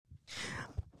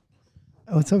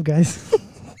What's up, guys?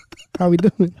 How we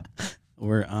doing?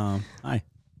 We're hi.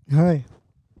 Hi.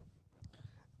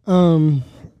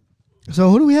 So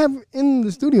who do we have in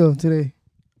the studio today?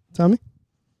 Tommy?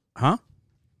 Huh?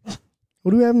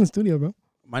 Who do we have in the studio, bro?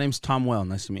 My name's Tom Well.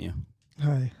 Nice to meet you.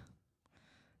 Hi.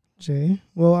 Jay.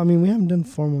 Well, I mean, we haven't done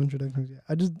formal introductions yet.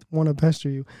 I just want to pester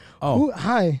you. Oh.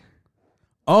 Hi.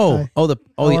 Oh. Hi. Oh, the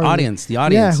How are you? audience. The Yeah,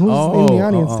 audience. who's in the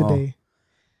audience oh. today?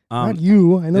 Um, Not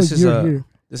you. I know this is you're here.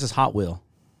 This is Hot Wheel.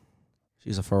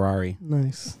 She's a Ferrari.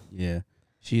 Nice. Yeah.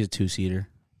 She's a 2-seater.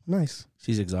 Nice.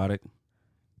 She's exotic.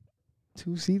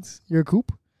 2 seats. You're a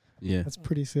coupe? Yeah. That's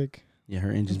pretty sick. Yeah,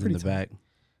 her engine's in the back.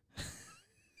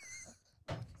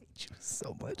 I hate you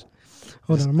so much.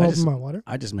 Hold on, I'm opening my water.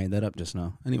 I just made that up just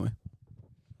now. Anyway.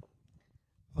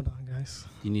 Hold on, guys.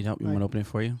 Do you need help? You want to open it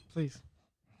for you? Please.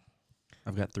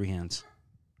 I've got 3 hands.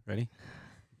 Ready?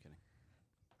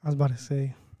 I was about to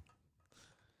say.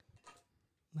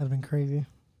 That'd have been crazy.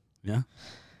 Yeah?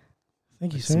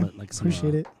 Thank you, Like sir. some- like some,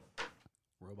 Appreciate it.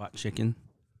 Robot chicken.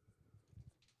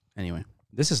 Anyway.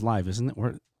 This is live, isn't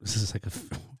it? This is like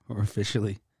we're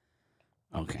officially.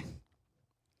 Okay.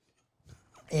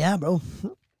 Yeah, bro.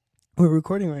 We're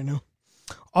recording right now.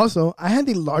 Also, I had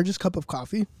the largest cup of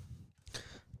coffee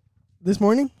this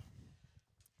morning.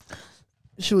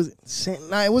 She was insane.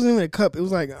 Nah, it wasn't even a cup. It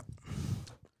was like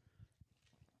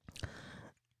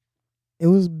it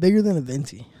was bigger than a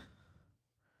venti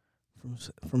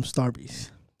from Starbucks.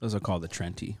 Those are called the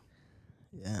Trenti.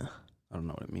 Yeah, I don't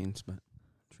know what it means, but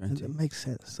it makes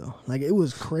sense. So, like, it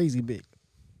was crazy big.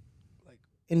 Like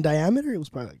in diameter, it was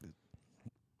probably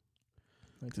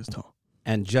like this tall.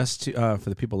 And just to, for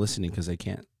the people listening, because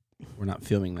we're not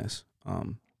filming this.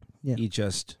 Yeah. He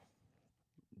just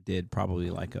did probably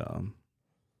like a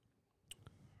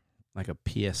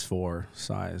PS4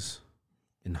 size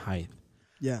in height.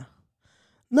 Yeah.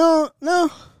 No.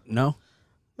 No,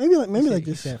 Maybe like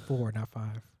He this. said 4, not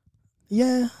 5.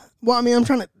 Yeah. Well, I mean,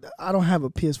 I don't have a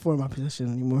PS4 in my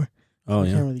possession anymore. oh I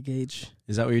yeah. can't really gauge.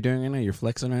 Is that what you're doing right now? You're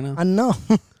flexing right now. I know.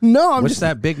 No, I'm What's just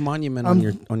that big monument on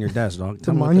your desk, dog? The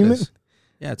Tell me what that monument? is.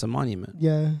 Yeah, it's a monument.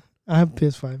 Yeah, I have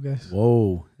PS5, guys.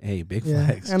 Whoa, hey, big Yeah,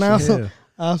 flex. and I also Chill.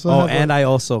 have I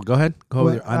also go ahead. Go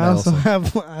with your. I also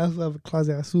have a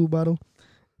Closet Azul bottle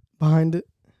behind it.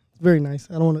 Very nice.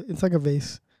 I don't want to. It's like a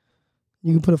vase.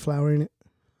 You can put a flower in it.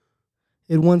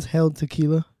 It once held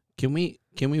tequila. Can we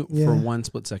Yeah. for one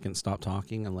split second stop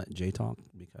talking and let Jay talk,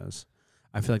 because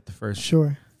I feel like the first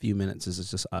Sure. few minutes is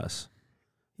just us.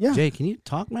 Yeah. Jay, can you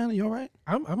talk, man? Are you all right?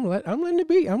 I'm letting it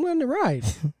be. I'm letting it ride.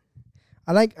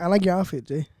 I like your outfit,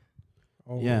 Jay.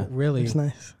 Oh, Yeah. really? It's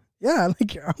nice. Yeah, I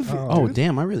like your outfit. Oh, dude.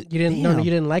 damn! I really You didn't? damn. No, you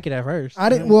didn't like it at first. I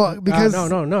didn't. Well, because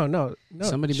No.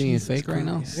 Somebody being Jesus fake right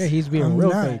now. Christ. Yeah, he's being I'm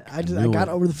real not. fake. I Knew got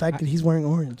it. over the fact that he's wearing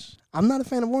orange. I'm not a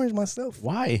fan of orange myself.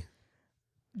 Why?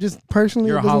 Just personally,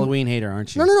 You're it a doesn't- Halloween hater,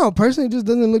 aren't you? No. Personally, it just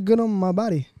doesn't look good on my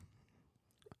body.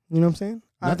 You know what I'm saying?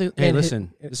 Nothing. Hey, In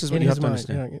listen. his- This is in what you his have to mind,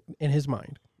 understand. In his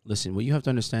mind. Listen, what you have to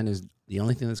understand is the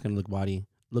only thing that's gonna look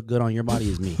good on your body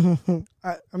is me.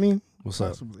 I mean, What's up?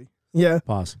 possibly. Yeah,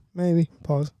 Pause. maybe.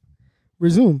 Pause.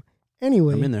 Resume.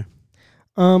 Anyway, I'm in there.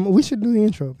 we should do the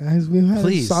intro, guys. We've had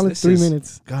Please, a solid this 3 is-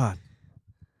 minutes. God.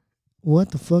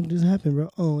 What the fuck just happened, bro?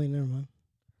 Oh wait, never mind.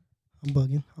 I'm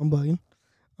bugging.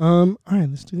 All right,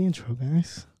 let's do the intro,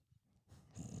 guys.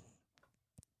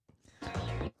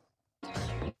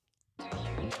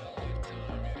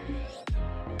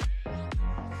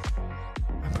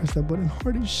 I pressed that button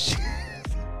hard as shit.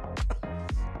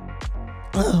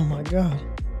 Oh my god.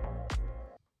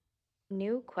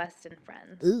 New Quest and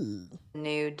Friends. Ugh.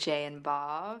 New Jay and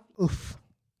Bob. Oof.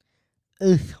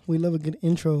 Ugh. We love a good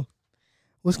intro.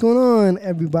 What's going on,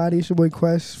 everybody? It's your boy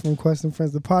Quest from Quest and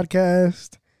Friends, the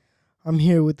podcast. I'm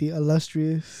here with the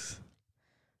illustrious,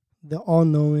 the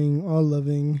all-knowing,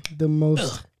 all-loving, the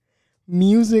most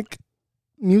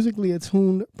musically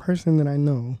attuned person that I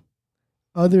know,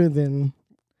 other than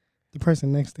the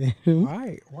person next to him.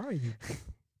 Why are you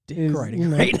dick Is, riding you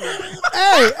know- right now?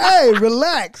 Hey,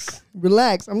 relax.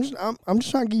 I'm just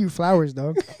trying to give you flowers,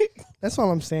 dog. That's all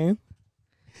I'm saying.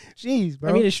 Jeez, bro.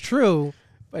 I mean, it's true,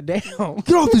 but damn.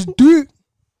 Get off this dick.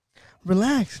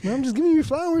 Relax, man. I'm just giving you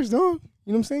flowers, dog.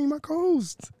 You know what I'm saying? You're my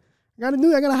co-host. I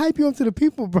gotta hype you up to the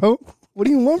people, bro. What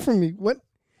do you want from me? What?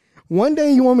 One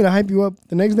day you want me to hype you up.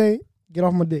 The next day, get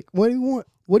off my dick. What do you want?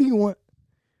 What do you want?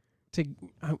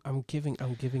 I'm giving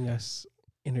us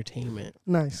entertainment.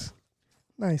 Nice.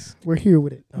 We're here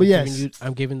with it. But yes,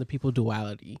 I'm giving the people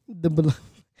duality. the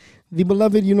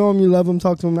beloved, you know him, you love him,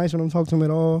 talk to him nice when I don't talk to him at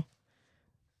all.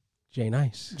 Jay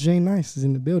Nice. Jay Nice is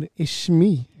in the building. It's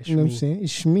me. It's You know what I'm me. saying?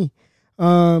 It's me.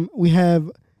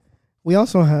 We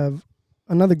also have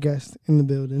another guest in the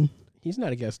building. He's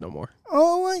not a guest no more.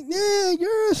 Oh, yeah,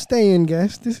 you're a staying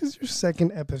guest. This is your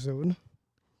second episode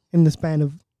in the span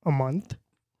of a month.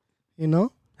 You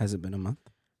know? Has it been a month?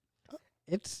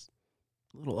 It's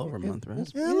A little over a month, right?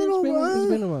 It's, Yeah, a it's little been a month.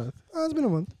 It's been a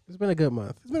month. It's been a good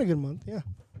month. It's been a good month, yeah.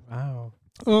 Wow.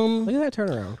 Look at that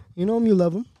turnaround. You know them, you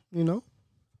love them, you know?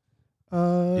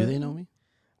 Do they know me?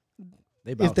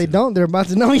 They If they don't, they're about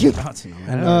to know you. about to know me.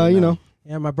 I don't You know. know,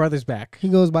 Yeah, my brother's back. he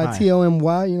goes by Hi.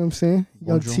 T-O-M-Y, you know what I'm saying?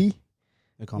 Young Bonjour. T.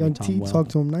 They call me Young Tom T, Well. talk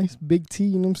to him nice. Big T,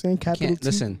 you know what I'm saying? Capital Can't, T.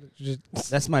 listen, Just,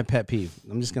 that's my pet peeve.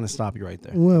 I'm just going to stop you right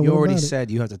there. Well, you what already about it? said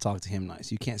you have to talk to him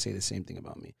nice. You can't say the same thing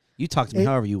about me. You talk to me Hey.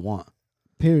 however you want.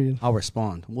 Period. I'll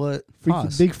respond. What? Freaky,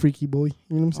 Pause. big freaky boy. You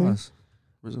know what I'm saying? Pause.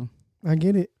 Resume. I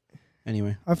get it.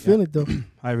 Anyway. I feel it though.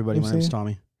 Hi, everybody. You know My what I'm name's saying?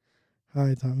 Tommy.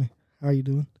 Hi, Tommy. How you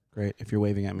doing? Great. If you're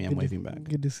waving at me, I'm Good to- waving back.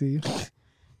 Good to see you.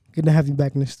 Good to have you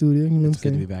back in the studio. You know It's what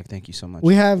good I'm to be saying? back. Thank you so much.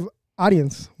 We have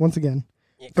audience once again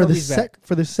for Kirby's back.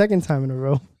 for the second time in a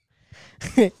row.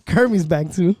 Kirby's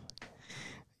back too.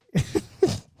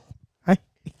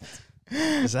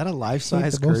 Is that a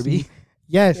life-size the most Kirby?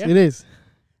 Yes, Yeah. it is.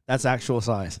 That's actual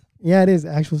size. Yeah, it is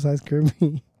actual size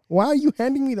Kirby. Why are you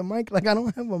handing me the mic like I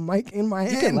don't have a mic in my You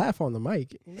hand? can laugh on the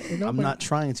mic. I'm not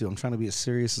trying to. I'm trying to be as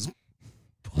serious as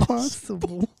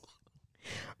Possible.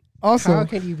 How Also,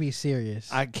 can you be serious?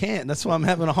 I can't. That's why I'm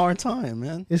having a hard time,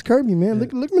 man. it's Kirby, man.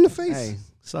 Look him in the face. Hey,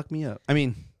 suck me up. I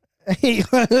mean, Hey,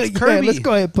 Kirby. let's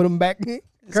go ahead and put him back.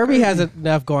 Kirby has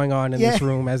enough going on in Yeah. this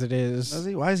room as it is.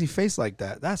 why is he face like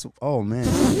that? That's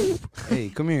man. Hey,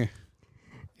 come here.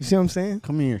 You see what I'm saying?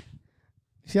 Come here.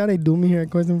 See how they do me here at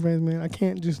Question Friends, man? I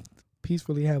can't just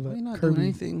peacefully have Why are you a not doing Kirby.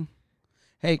 anything?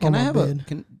 Hey, on can I my have bed.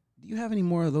 do you have any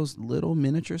more of those little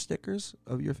miniature stickers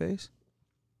of your face?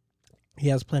 He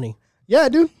has plenty. Yeah,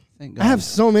 dude. Thank I God. have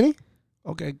so many.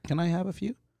 Okay, can I have a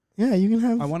few? Yeah, you can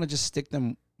have. I want to just stick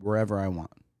them wherever I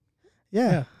want.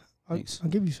 yeah, Thanks. I'll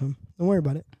give you some. Don't worry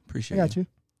about it. I Appreciate got you.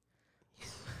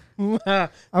 I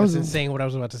I was was saying what I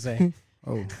was about to say.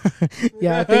 Oh,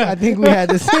 Yeah, I think we had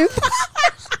the same.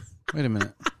 wait a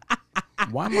minute.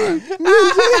 Why am I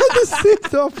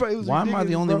Why why am I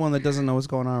the only one that doesn't know what's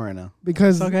going on right now?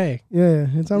 Because It's okay. yeah,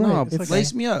 it's all right. No, it's,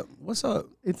 lace me up. What's up?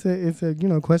 it's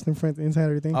a Question Friends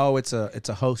insider thing. Oh, it's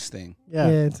a host thing. yeah,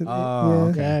 Yeah. it's a,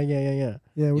 Oh, yeah, okay. Yeah.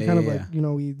 yeah. We're Yeah, kind of yeah,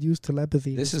 like we use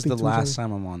telepathy. This to is speak the to each last other.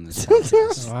 time I'm on this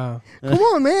podcast. Wow. Come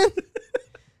on, man.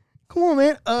 Come on,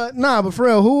 man. Nah, but for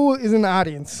real, who is in the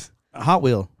audience? Hot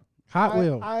Wheel. Hot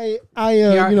Wheel. I He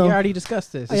already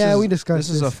discussed this. yeah, is- we discussed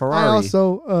this is a I Ferrari.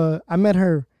 also I met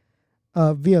her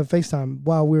via FaceTime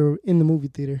while we were in the movie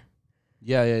theater.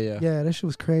 Yeah. Yeah, that shit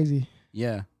was crazy.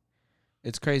 Yeah.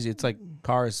 It's crazy. It's like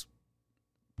Cars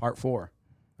Part 4,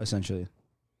 essentially.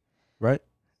 Right?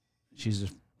 She's a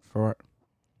Ferrari.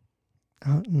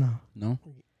 No. No?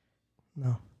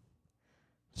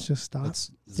 Let's just stop.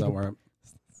 Is that where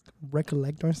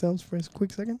Recollect ourselves for a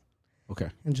quick second Okay.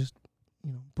 and just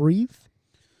breathe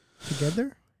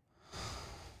together.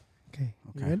 Okay.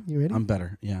 Okay. You ready? I'm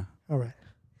better. Yeah. All right.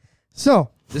 So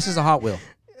This is a Hot Wheel.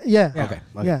 yeah. Yeah. Okay.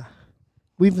 Yeah.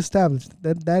 We've established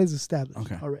that is established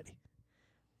Okay. already.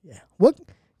 Yeah. What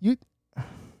you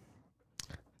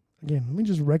again, let me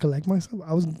just recollect myself.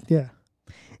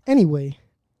 Anyway,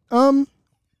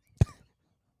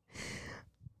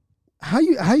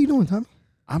 how you doing, Tommy?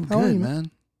 I'm How are good, you, man?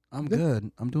 man. I'm Good?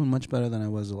 good. I'm doing much better than I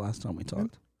was the last time we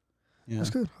talked. Yeah. That's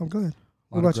good. I'm glad. A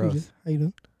What lot of about you, growth. Jay? How you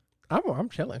doing? I'm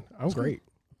chilling. I'm That's good. great.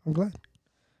 I'm glad.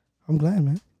 I'm glad,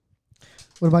 man.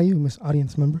 What about you, Miss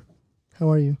Audience Member? How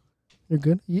are you? You're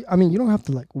good? You don't have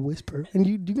to like whisper, and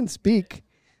you can speak.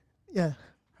 Yeah.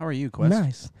 How are you, Quest?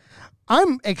 Nice.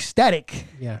 I'm ecstatic.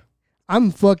 Yeah.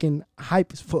 I'm fucking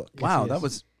hype as fuck. Wow, he that is.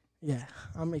 was Yeah,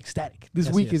 I'm ecstatic. This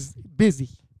Yes, week he is busy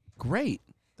great.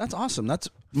 That's awesome. That's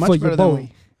for much your better boy.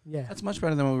 than Yeah, that's much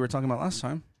better than what we were talking about last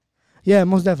time. yeah,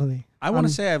 most definitely. I want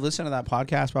to say I've listened to that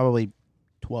podcast probably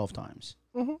 12 times,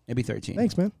 Mhm. maybe 13.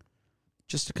 Thanks, man.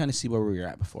 Just to kind of see where we were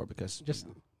at before, because Just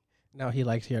now he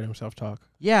likes hearing himself talk.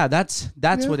 yeah, that's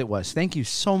Yeah. what it was. Thank you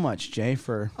so much, Jay,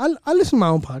 for I listen to my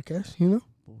own podcast.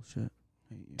 bullshit.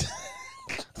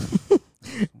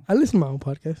 I listen to my own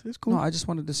podcast. It's cool. No, I just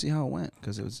wanted to see how it went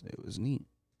because it was neat.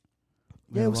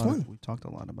 We Yeah, had it was a lot fun. we talked a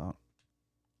lot about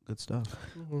good stuff.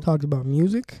 Talked about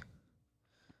music.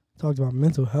 Talked about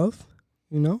mental health.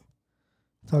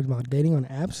 Talked about dating on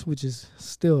apps, which is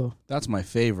still That's my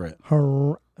favorite.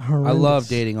 horrendous. I love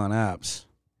dating on apps.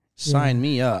 Sign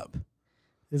me up.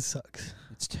 It sucks.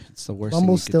 It's the worst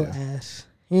Bumble's thing you still could do. ass.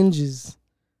 Hinge is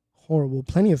horrible.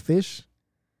 Plenty of Fish.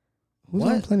 Who's on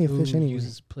What? Plenty of Fish Who anyway?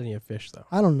 uses plenty of fish though.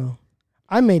 I don't know.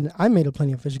 I made a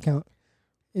Plenty of Fish account.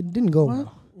 It didn't go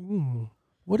What? well.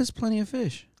 What is plenty of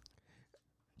fish?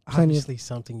 Plenty of- Obviously,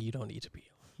 something you don't need to be.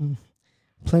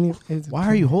 Plenty of. Why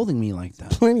are you holding me like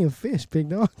that? Plenty of fish, big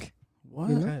dog. What?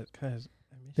 You know? Because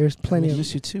There's plenty I of.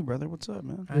 miss you too, brother. What's up,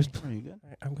 man? There's Are you good?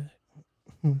 I'm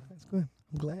good. That's good.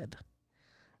 I'm glad.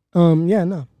 Yeah,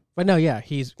 no. But no, yeah,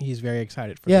 he's very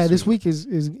excited for Yeah, this week is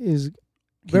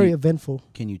very you- eventful.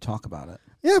 Can you talk about it?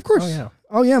 Yeah, of course.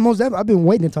 Oh yeah, most definitely. I've been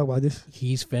waiting to talk about this.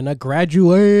 He's finna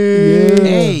graduate. Yeah.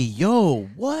 Hey, yo,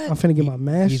 what? I'm finna get my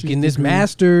master's. He's getting his degree.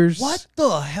 master's. What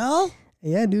the hell?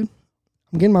 Yeah, dude.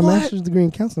 I'm getting my What? master's degree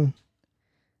in counseling.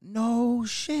 No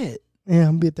shit. Yeah, I'm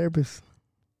gonna be a therapist.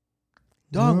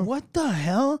 Dog, Yeah. what the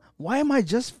hell? Why am I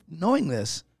just knowing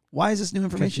this? Why is this new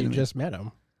Because information? you to me? just met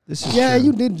him. This is Yeah, true.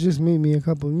 you did just meet me a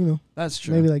couple, That's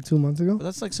true. maybe like 2 months ago. But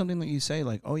that's like something that you say,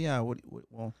 like, oh yeah,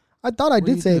 well, I thought I what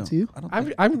do did say do? it to you. I don't. I'm.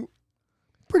 think- I'm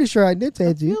Pretty sure I did say I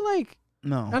it to you. feel like I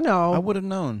no, know. I would have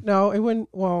known. No, it wouldn't.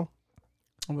 Well,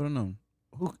 I would have known.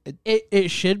 Who?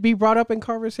 it should be brought up in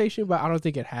conversation, but I don't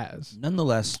think it has.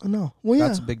 Nonetheless, Oh, no. Well, yeah.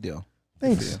 that's a big deal. Good for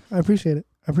Thanks. you. I appreciate it.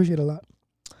 I appreciate it a lot.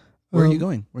 Where are you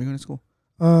going? Where are you going to school?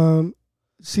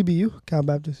 CBU, Cal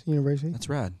Baptist University. That's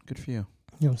rad. Good for you. You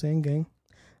know what I'm saying, gang?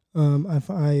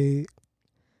 I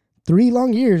 3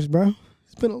 long years, bro.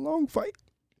 It's been a long fight,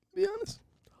 to be honest.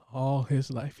 All his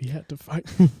life, he had to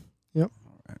fight. All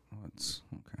right. Let's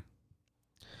okay.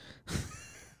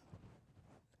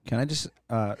 Can I just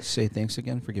say thanks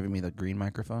again for giving me the green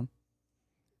microphone?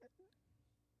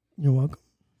 You're welcome.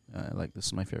 Like this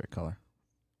is my favorite color.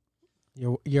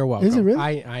 You're welcome. Is it really?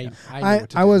 I knew what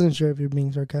to I do. wasn't sure if you're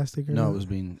being sarcastic or No, not. it was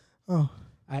being. Oh,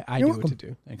 I You're knew what to welcome.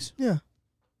 do. Thanks. yeah.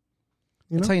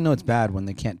 You That's know, how you know it's bad when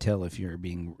they can't tell if you're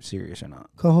being serious or not.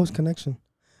 co-host connection.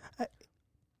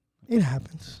 It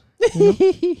happens. You know?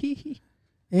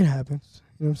 It happens.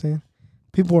 You know what I'm saying?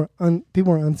 People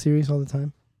are unserious all the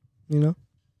time. You know?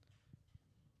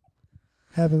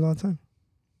 Happens all the time.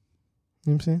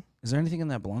 You know what I'm saying? Is there anything in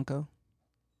that Blanco?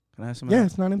 Can I have some? of Yeah, that?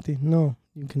 it's not empty. No,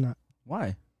 you cannot.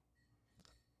 Why?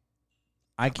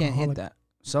 I can't hit Alcoholic. that.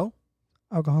 So?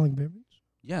 Alcoholic beverage.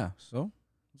 Yeah. So?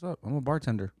 What's up? I'm a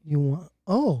bartender. You want?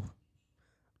 Oh,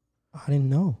 I didn't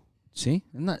know. See?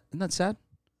 Isn't that sad?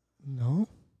 No,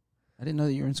 I didn't know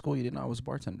that you were in school. You didn't know I was a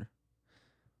bartender.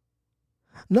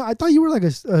 no. I thought you were like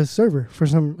a server for I'm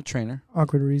some a trainer.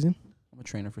 awkward reason. I'm a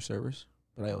trainer for servers,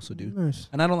 but I also do. Nice.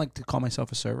 And I don't like to call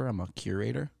myself a server. I'm a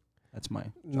curator. That's my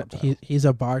job title. He's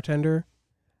a bartender,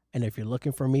 and if you're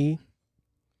looking for me,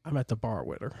 I'm at the bar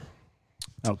with her.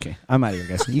 Okay. I'm out of here,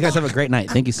 guys. You guys have a great night.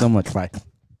 Thank you so much. Bye.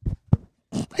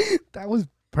 That was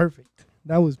perfect.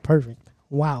 That was perfect.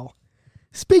 Wow.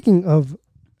 Speaking of,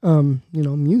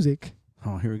 music.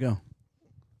 Oh, here we go.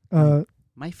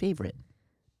 My favorite.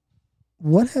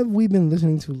 What have we been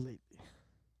listening to lately?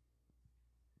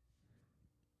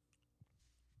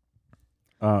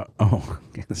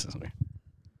 Okay, this is weird.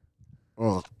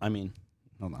 Oh, I mean,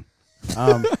 hold on.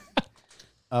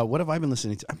 What have I been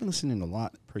listening to? I've been listening to a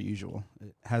lot, per usual.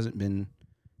 It hasn't been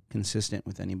consistent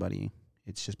with anybody.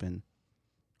 It's just been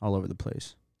all over the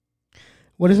place.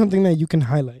 What is something that you can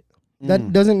highlight?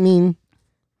 That doesn't mean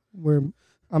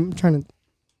I'm trying to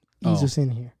ease Oh. us in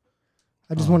here.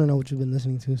 I just Oh. want to know what you've been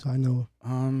listening to so I know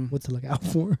What? what to look out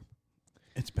for.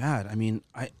 It's bad. I mean,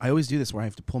 I always do this where I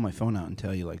have to pull my phone out and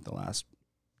tell you like the last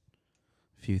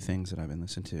few things that I've been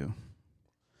listening to.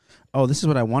 Oh, this is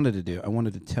what I wanted to do. I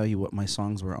wanted to tell you what my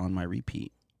songs were on my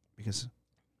repeat because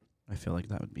I feel like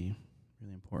that would be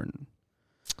really important.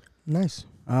 Nice.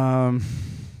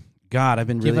 God, I've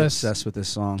been Give really us- obsessed with this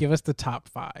song. Give us the top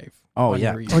 5. Oh, on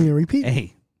yeah. your On your repeat?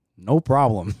 Hey, no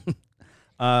problem.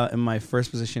 In my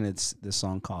first position, it's this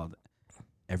song called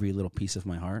 "Every Little Piece of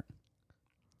My Heart."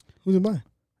 Who's it by?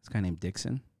 This guy named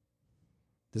Dixon.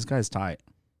 This guy's tight.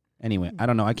 Anyway, I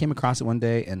don't know. I came across it one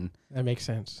day and That makes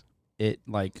sense. it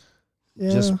like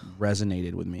Yeah. just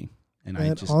resonated with me, and I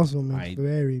that just also makes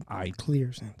very I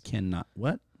clear sense. cannot.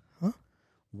 What? Huh?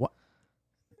 What?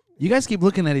 You guys keep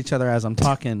looking at each other as I'm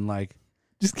talking like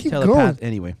Just keep telepath. going.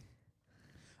 Anyway,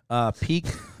 "Peak"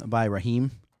 by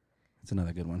Raheem. That's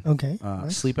another good one. Okay.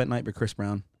 nice. "Sleep at Night" by Chris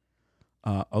Brown.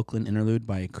 "Oakland Interlude"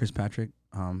 by Chris Patrick.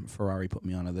 Ferrari put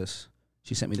me onto this.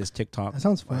 She sent me this TikTok. That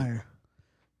sounds like- fire.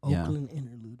 Yeah. Oakland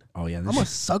interlude. Oh yeah, I'm a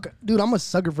sucker. Dude, I'm a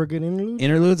sucker for a good interlude.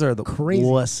 interludes are the Crazy.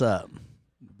 What's up?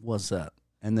 What's up?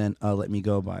 And then "Let Me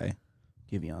Go" by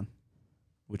Giveon,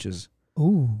 which is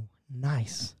Ooh,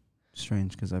 nice.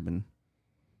 strange because I've been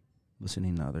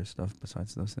listening to other stuff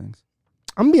besides those things.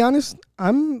 I'm gonna be honest.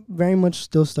 I'm very much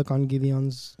still stuck on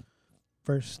Giveon's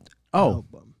first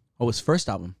album. His first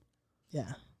album.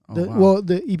 Yeah. Oh, The, wow. Well,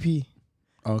 the EP.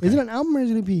 Okay. Is it an album or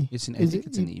is it an EP? I is think it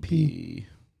it's an EP. Let me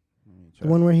The check.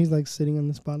 one where he's like sitting on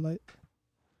the spotlight.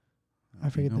 I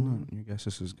forget the You know name. what? Your guess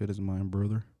is as good as mine,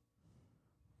 brother.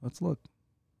 Let's look.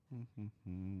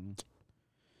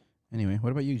 Anyway,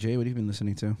 what about you, Jay? What have you been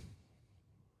listening to?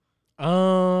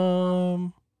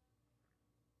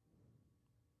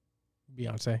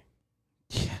 Beyonce.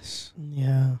 Yes.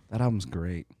 Yeah, That album's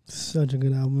great. such a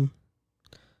good album.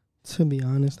 To be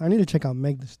honest, I need to check out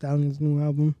Meg Thee Stallion's new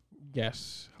album.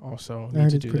 Yes. Also I need heard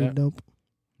to it's do pretty that. dope.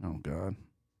 Oh, God.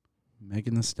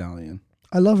 Megan Thee Stallion.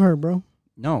 I love her, bro.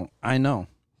 No, I know.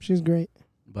 She's great.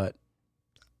 But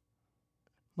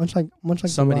Much like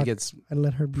somebody The Rock, gets I'd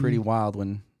let her be. pretty wild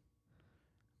when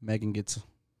Megan gets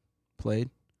played.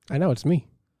 I know it's me.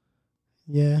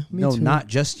 Yeah, me No, too. not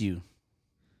just you.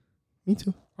 Me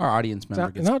too. Our audience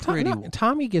member gets pretty.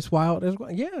 Tommy gets wild as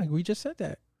well. Yeah, we just said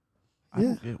that. I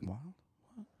don't get wild.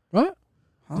 What?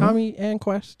 Huh? Tommy and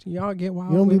Quest, y'all get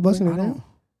wild. You don't be with- busting I it don't. down.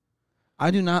 I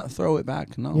do not throw it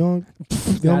back. No. You don't. You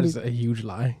That don't, is be, a huge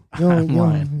lie. you don't, I'm you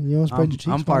lying. don't, you don't spread your cheeks.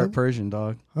 I'm part brother? Persian,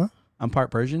 dog. Huh? I'm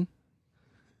part Persian.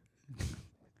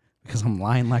 Because I'm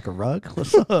lying like a rug.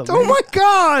 What's up? Oh man? my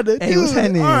God! Hey, what's dude.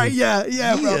 happening? All right,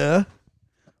 yeah, bro. Yeah.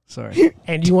 Sorry.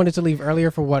 And you wanted to leave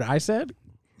earlier for what I said?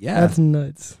 Yeah. That's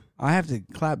nuts. I have to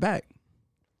clap back.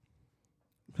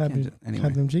 Clap, Can't your, do- anyway.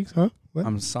 clap them cheeks, huh? What?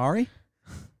 I'm sorry.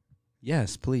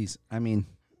 Yes, please. I mean,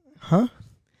 Huh?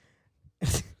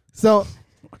 So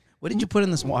what did you put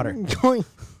in this water?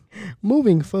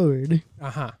 moving forward,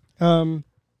 Uh-huh.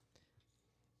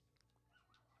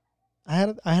 I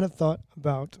had a thought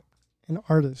about an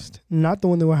artist, not the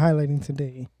one that we're highlighting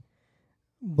today,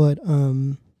 but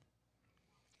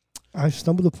I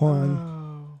stumbled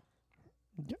upon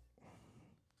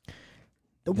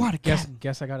the water cat.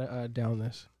 Guess I gotta down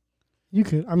this. You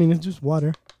could, I mean, it's just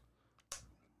water.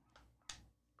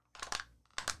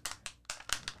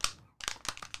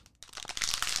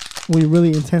 We really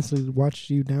intensely watched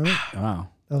you down it. Wow.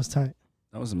 That was tight.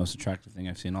 That was the most attractive thing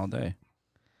I've seen all day.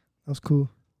 That was cool.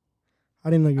 I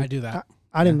didn't know you. I do that.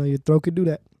 I didn't know your throat could do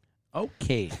that.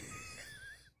 Okay.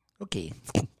 Okay.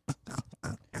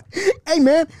 Hey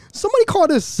man, somebody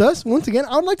called us sus. Once again,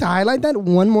 I would like to highlight that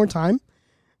one more time.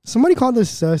 Somebody called us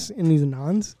sus in these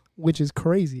anons, which is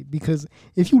crazy because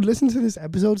if you listen to this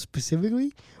episode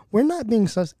specifically, we're not being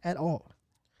sus at all.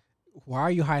 Why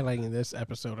are you highlighting this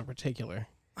episode in particular?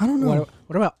 I don't know.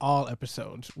 What about all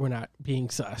episodes? We're not being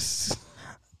sus.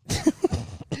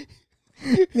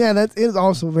 Yeah, that is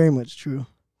also very much true.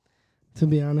 To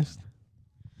be honest.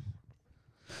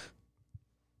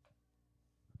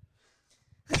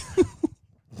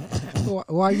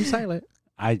 Why are you silent?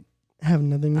 I have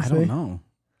nothing to say. don't know.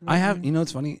 I have. You know,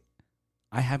 it's funny.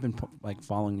 I have been like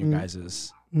following your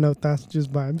guys's No thoughts,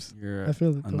 just vibes. your I feel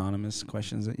it. Though. anonymous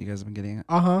questions that you guys have been getting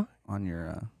Uh-huh. on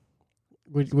your.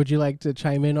 Would you like to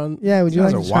chime in on Yeah, would you You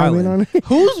like guys to are chime in wildin'. on it?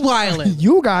 who's violent?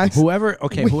 You guys. whoever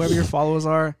your followers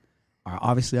are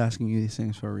obviously asking you these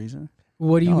things for a reason.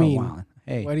 What do you Y'all are mean? wildin'.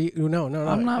 Hey, What do you? No.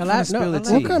 I'm not Ela- finna spill the ela-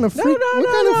 tea. What kind of freak? What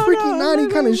kind of freaky naughty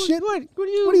kind of shit? What are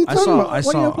you? What are you I talking saw. about? I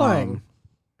What are you saw. applying?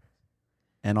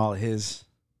 And all of his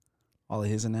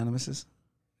anonymouses,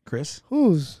 Chris,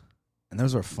 Who's? and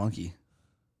those were funky.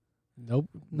 Nope.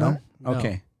 No. No.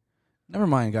 Okay. Never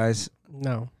mind, guys.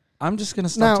 No. I'm just gonna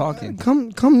Now, stop talking.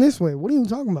 come this way. What are you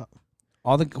talking about?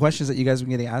 All the questions that you guys have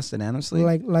been getting asked anonymously,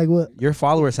 Like what? your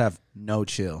followers have no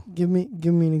chill. Give me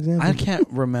an example. I can't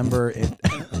remember it.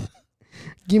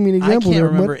 Give me an I example. can't there,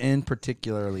 remember but- in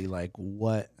particularly like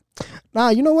what. Nah,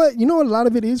 you know what? You know what a lot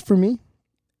of it is for me?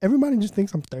 Everybody just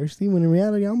thinks I'm thirsty when in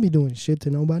reality I don't be doing shit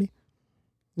to nobody.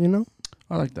 You know?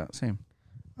 I like that. Same.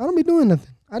 I don't be doing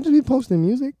nothing. I just be posting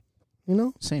music. You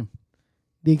know? Same.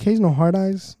 The occasional hard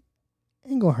eyes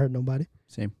ain't gonna hurt nobody.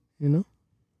 Same. You know?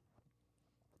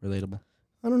 Relatable.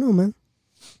 I don't know, man.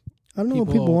 I don't know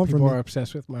what people want from People are me.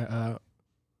 obsessed with my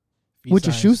feet With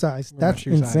your size. shoe size. With my That's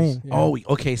shoe size. insane. Yeah. Oh,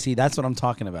 okay. See, that's what I'm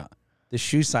talking about. The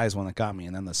shoe size one that got me,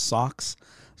 and then the socks.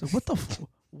 So what the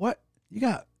what you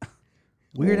got?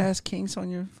 Weird ass kinks on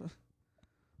your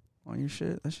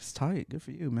shit. That's just tight. Good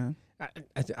for you, man. I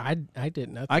did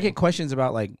nothing. I get questions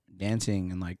about like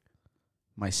dancing and like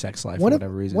my sex life What for if-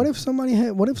 whatever reason. What if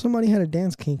somebody had a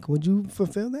dance kink? Would you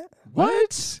fulfill that?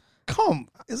 What? Come,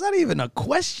 is that even a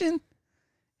question?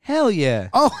 Hell yeah.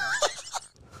 Oh,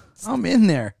 I'm in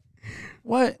there.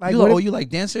 What? Like, you what like, if- you like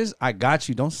dancers? I got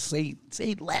you. Don't say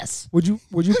less. would you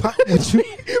would you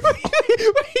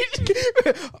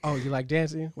Oh, you like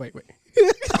dancing? Wait. What'd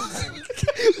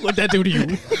that do to you? what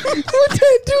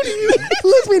that do to you?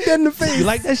 Look me dead in the face. You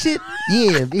like that shit?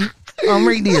 Yeah, B. I'm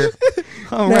right there.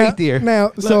 I'm now, right there.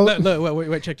 Now, so Look,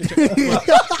 wait, check.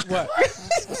 What?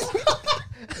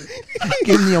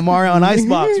 Give me a Mario on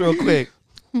Icebox real quick.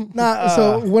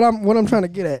 so what I'm trying to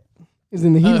get at is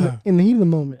in the heat of the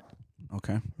moment,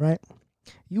 Okay. right?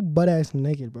 You butt ass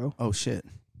naked, bro. Oh shit.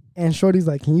 And Shorty's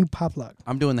like, "Can you pop lock?"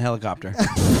 I'm doing the helicopter.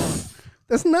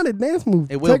 That's not a dance move.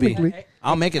 It will be. technically.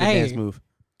 I'll make it a Hey. dance move.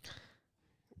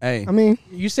 Hey. I mean,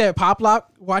 You said pop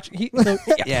lock. Watch.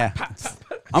 Yeah.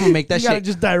 I'm gonna make that you gotta shit.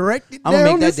 just direct it I'm gonna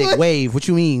down make that this dick way. wave. What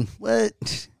you mean?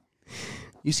 What?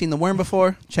 You seen the worm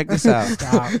before? Check this out.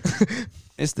 Stop.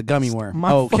 It's the gummy worm.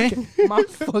 My Okay. my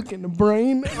fucking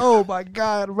brain. Oh my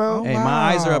god, bro. Hey, my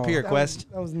eyes are up Wow. here, That Quest. was,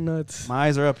 that was nuts. My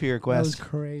eyes are up here, That was Quest.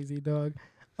 crazy, dog.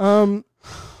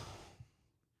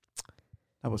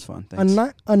 That was fun. A, Thanks.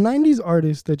 a 90s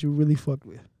artist that you really fucked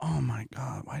with Oh my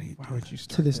god! Why do you? Why do would that? you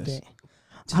start to this this? day.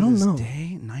 To I don't this know.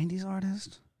 Day, 90s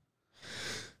artist.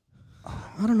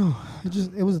 I don't know.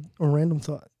 It was a random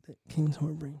thought that came into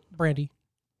my brain. Brandy.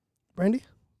 Brandy?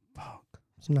 Fuck.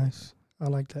 It's nice. I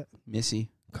like that.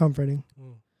 Missy. Comforting.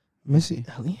 Mm. Missy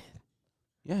Elliott.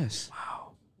 Yes.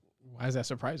 Wow. Why is that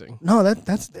surprising? No,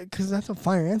 that's because that's a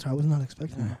fire answer. I was not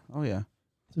expecting Yeah. that. Oh yeah.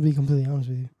 To be completely honest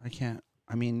with you. I can't.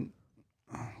 I mean,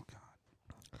 oh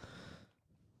god.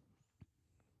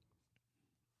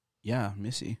 Yeah,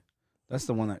 Missy. That's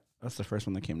the one that. That's the first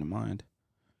one that came to mind.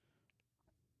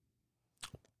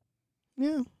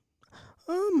 Yeah.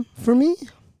 For me,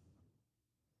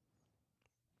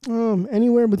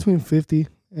 anywhere between 50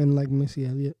 and like Missy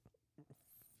Elliott.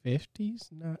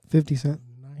 50s, not 50 Cent.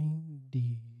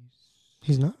 90s.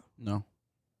 He's not. No.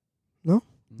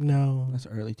 No. That's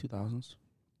early 2000s.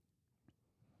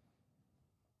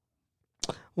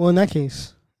 Well, in that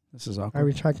case, This is I awkward.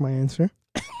 retract my answer.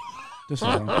 This is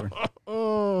awkward.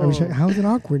 How is it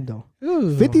awkward though?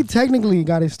 Ooh. 50 technically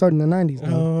got his start in the 90s.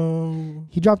 Though.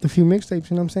 He dropped a few mixtapes.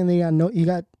 You know what I'm saying? He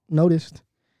got noticed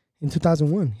in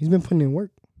 2001. He's been putting in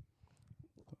work.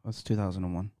 That's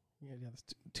 2001. Yeah, that's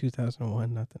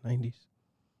 2001, not the 90s.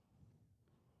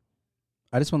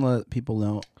 I just want to let people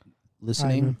know,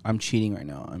 listening, man. I'm cheating right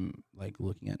now. I'm like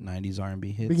looking at 90s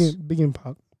R&B hits. Big and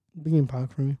Pac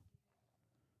for me.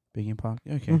 Big and Pac.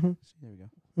 Okay. Mhm. See, there we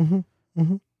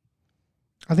go.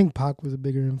 I think Pac was a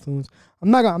bigger influence.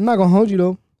 I'm not gonna hold you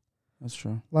though. That's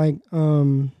true. Like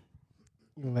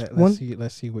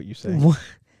Let's see what you say.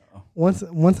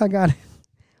 once I got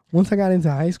into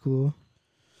high school,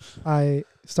 I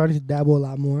started to dabble a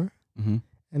lot more, Mm-hmm.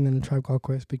 and then the Tribe Called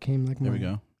Quest became like There my we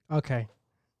go. Okay.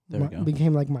 There we go.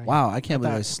 became like my Wow, I can't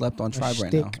believe I thought- slept on my Tribe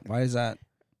right now. shtick. Why is that?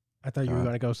 I thought you were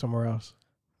going to go somewhere else.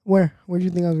 Where'd you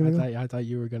think I was gonna go? I thought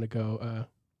you were going to go,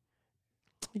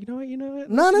 you know what?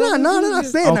 No.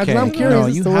 Say it now, 'cause I'm curious no,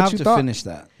 as you to have what you to thought. finish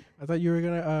that. I thought you were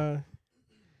going to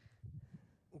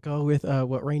go with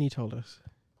what Rainey told us.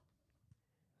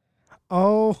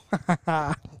 Oh,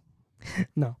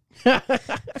 no.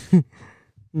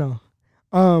 No.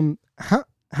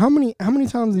 How many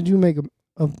times did you make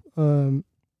a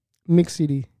mix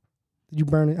CD? Did you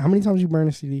burn it? How many times did you burn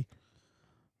a CD?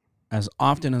 As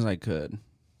often as I could.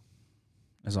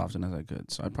 So I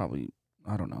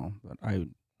don't know, but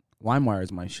LimeWire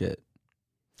is my shit.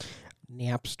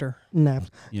 Napster. Naps.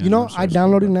 Yeah, You know, Napster's I cool,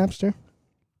 downloaded but- Napster,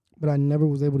 but I never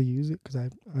was able to use it because I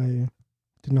didn't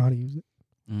know how to use it.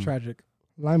 Mm. Tragic.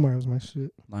 LimeWire was my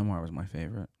shit. LimeWire was my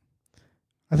favorite.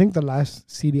 I think the last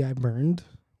CD I burned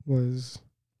was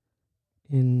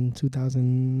in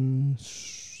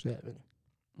 2007.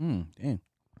 Dang.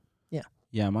 Yeah.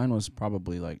 Yeah, mine was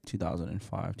probably like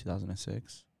 2005,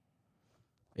 2006.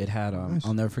 It had Nice.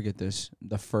 I'll never forget this.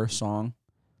 The first song,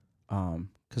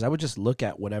 because I would just look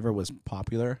at whatever was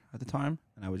popular at the time,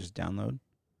 and I would just download.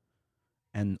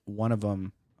 And one of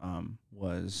them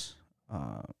was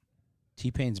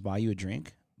T-Pain's "Buy You a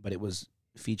Drink," but it was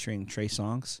featuring Trey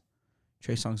Songz.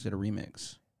 Trey Songz did a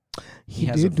remix, He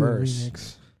has a did do verse.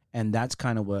 remix. and that's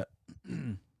kind of what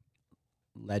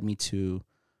led me to.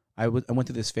 I went through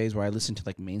this phase where I listened to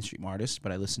like mainstream artists,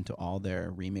 but I listened to all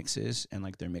their remixes and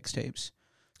like their mixtapes.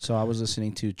 So I was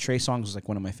listening to Trey Songz was like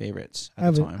one of my favorites I at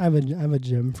have the a, time. I have a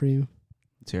gem for you.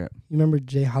 Let's hear it. You remember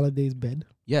Jay Holiday's Bed?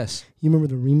 Yes, You remember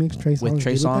the remix Trey Songz with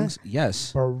Trey did that? Songz.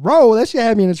 Yes, Bro, that shit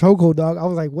had me in a chokehold, dog. I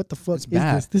was like, what the fuck It's is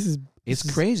bad. this? This is it's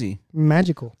is crazy.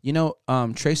 magical. You know,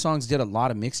 Trey Songz did a lot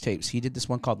of mixtapes. He did this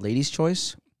one called Ladies'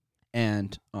 Choice,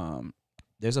 and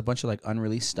there's a bunch of like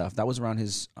unreleased stuff. That was around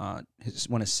his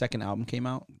when his second album came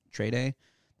out, Trey Day.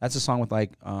 That's a song with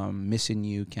like Missing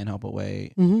You, Can't Help But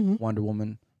Wait, Mm-hmm. Wonder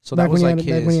Woman. So Back that was when like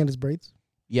back when he his had his braids.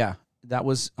 yeah. That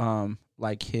was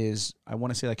like his I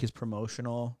want to say like his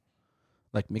promotional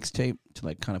like mixtape to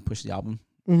like kind of push the album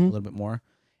a Mm-hmm. little bit more.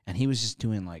 And he was just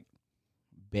doing like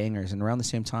bangers. And around the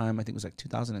same time, I think it was like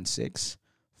 2006,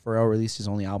 Pharrell released his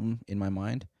only album, In My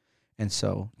Mind. And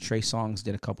so Trey Songz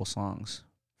did a couple songs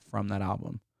from that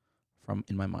album, from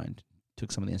In My Mind,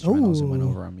 took some of the instrumentals and went Ooh.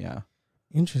 over them. Yeah,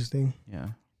 Interesting. yeah,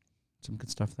 some good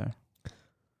stuff there.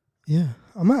 Yeah,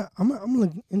 I'm gonna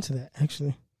look into that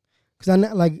actually, because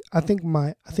I think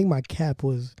my cap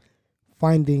was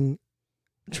finding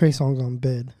Trey Songz on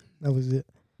Bed. That was it.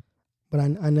 But I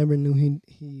never knew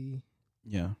he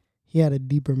Yeah, had a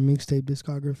deeper mixtape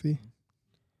discography.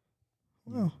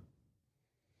 Wow.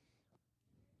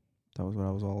 that was what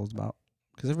I was all about.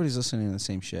 Because everybody's listening to the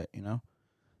same shit, you know.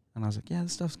 And I was like, yeah,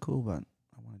 this stuff's cool, but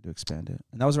I wanted to expand it.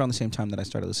 And that was around the same time that I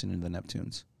started listening to the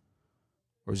Neptunes.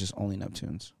 Or it was just only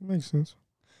Neptunes. Makes sense.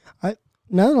 Now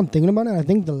that I'm thinking about it, I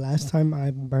think the last time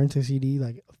I burnt a CD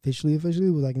like officially was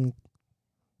like in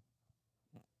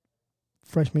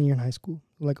freshman year in high school,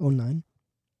 like 09.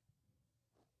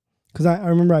 Because I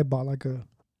remember I bought like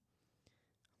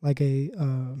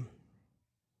a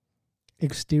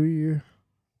exterior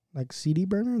like CD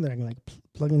burner that I can like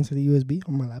plug into the USB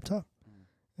on my laptop,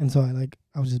 and so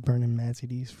I was just burning mad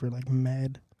CDs for like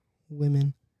mad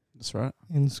women That's right.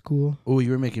 in school. Oh,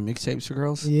 you were making mixtapes for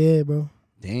girls? Yeah, bro.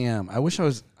 Damn. I wish I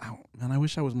was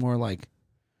more like,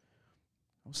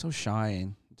 I was so shy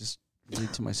and just really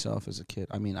to myself as a kid.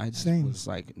 I mean, I just Same. was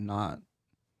like not,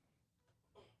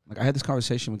 like I had this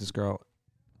conversation with this girl.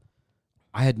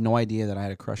 I had no idea that I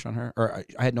had a crush on her, or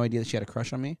I had no idea that she had a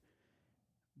crush on me,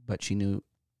 but she knew,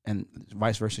 and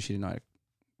vice versa, she didn't know I had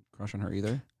a crush on her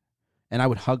either. And I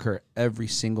would hug her every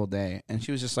single day, and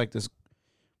she was just like this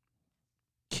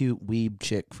cute weeb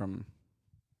chick from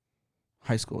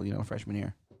high school, you know, freshman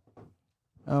year.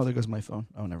 Oh, there goes my phone.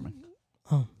 Oh, never mind.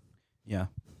 Oh. Yeah.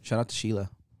 Shout out to Sheila.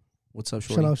 What's up,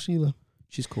 Shout shorty? out Sheila.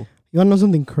 She's cool. You wanna know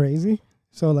something crazy?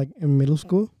 So like in middle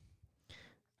school,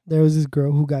 there was this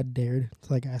girl who got dared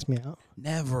to like ask me out,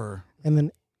 Never.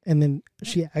 and then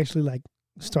she actually like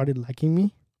started liking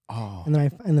me, Oh, and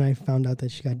then I found out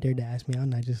that she got dared to ask me out,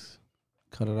 and I just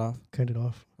cut it off. cut it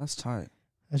off. That's tight.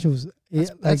 That shit was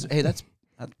That's that's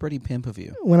pretty pimp of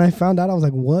you. when I found out, I was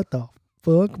like, what the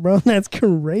fuck, bro? That's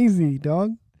crazy,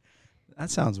 dog. That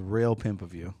sounds real pimp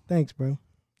of you. Thanks, bro.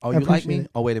 Oh, I you like appreciate me?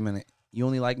 it. Oh, wait a minute. You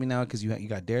only like me now because you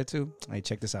got dared to? Hey,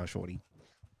 check this out, shorty.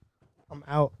 I'm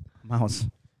out. Mouse. It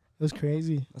was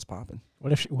crazy. That's popping.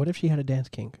 What if she had a dance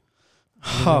kink?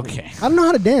 Okay. I don't know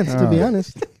how to dance, to be Oh.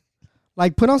 honest.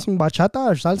 Like put on some bachata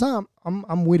or salsa,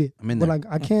 I'm with it. I'm in But there. like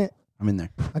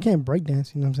I can't break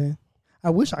dance, you know what I'm saying? I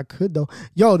wish I could though.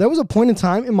 Yo, there was a point in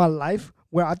time in my life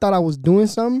where I thought I was doing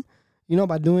something, you know,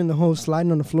 by doing the whole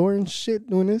sliding on the floor and shit,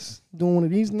 doing one of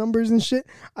these numbers and shit.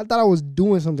 I thought I was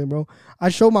doing something, bro. I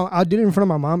did it in front of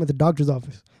my mom at the doctor's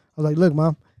office. I was like, look,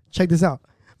 mom, check this out.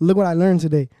 Look what I learned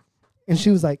today. And she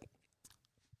was like,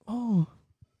 oh,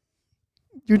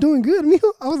 you're doing good, Mio.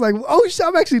 I was like, oh shit,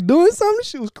 I'm actually doing something. This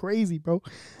shit was crazy, bro.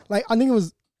 Like, I think it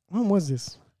was, when was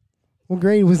this? What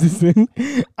grade was this in?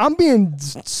 I'm being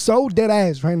so dead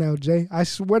ass right now, Jay. I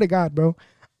swear to God, bro.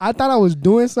 I thought I was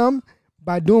doing something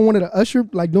by doing one of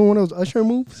those usher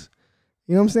moves.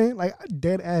 You know what I'm saying? Like,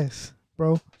 dead ass,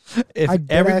 bro. If I dead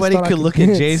everybody ass thought I could could look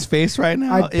dance. at Jay's face right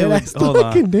now, I it dead would. ass Hold thought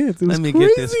I could on. dance. It was Let me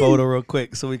get this crazy. photo real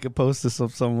quick so we can post this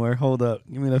up somewhere. Hold up.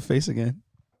 Give me that face again.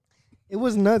 It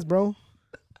was nuts, bro.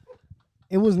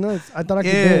 It was nuts. I thought I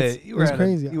could dance. You It were was at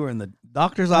crazy. you were in the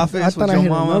doctor's I office thought with I your hit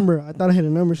mama, a number. I thought I hit a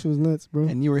number. She was nuts, bro.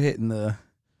 and you were hitting the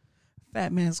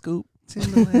Fat Man Scoop.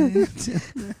 Timberland.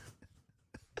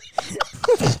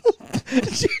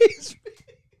 Jeez.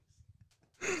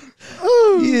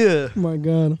 Oh Yeah, my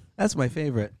God. that's my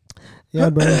favorite. Yeah,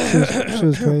 bro. She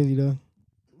was crazy, though.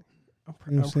 I'm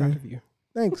You know what I'm proud saying? of you.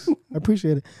 Thanks. I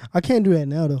appreciate it. I can't do that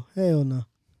now, though. Hell no.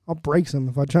 I'll break some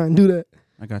if I try and do that.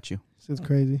 I got you. It's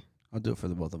crazy. I'll do it for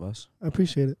the both of us. I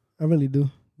appreciate it. I really do.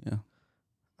 Yeah.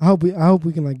 I hope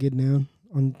we can like get down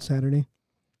on Saturday.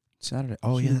 Saturday.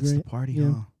 Oh Should yeah, be that's the great. party.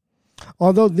 Yeah. Huh?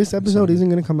 Although this episode Saturday. isn't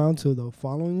gonna come out till the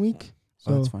following week,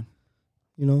 Oh, so that's fine.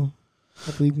 you know,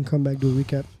 hopefully you can come back do a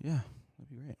recap. Yeah, that'd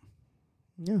be great.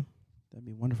 Yeah, That'd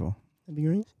be wonderful. that'd be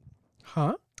great.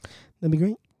 Huh? That'd be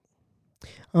great.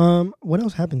 What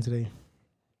else happened today?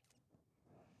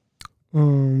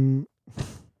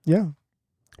 Yeah,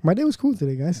 my day was cool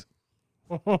today, guys.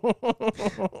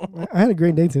 I had a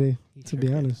great day today, to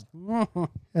be honest. I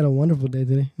had a wonderful day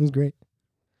today. It was great.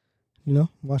 You know,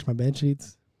 washed my bed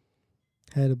sheets,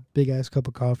 had a big ass cup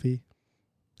of coffee,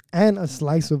 and a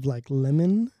slice of like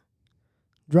lemon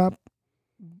drop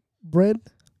bread.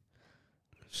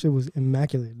 Shit was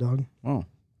immaculate, dog. Oh,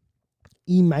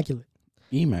 Immaculate.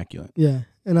 immaculate. Yeah.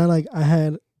 And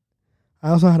I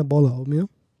also had a bowl of oatmeal,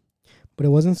 but it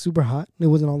wasn't super hot. It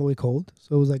wasn't all the way cold.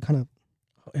 So it was like kind of,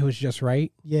 It was just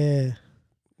right. yeah.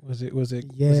 Was it Was it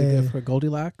Yeah. good for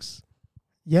Goldilocks?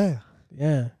 Yeah.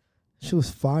 Yeah. She was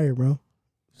fire, bro.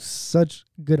 Such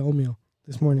good oatmeal.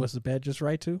 this morning. Was the bed just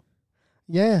right too?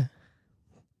 Yeah.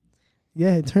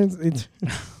 Yeah, it turns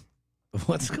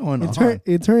What's going on?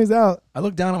 it turns out I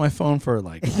looked down at my phone for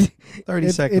like 30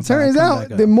 seconds. it turns and I come out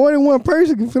back that up. more than one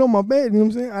person can fit on my bed. You know what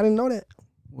I'm saying? I didn't know that.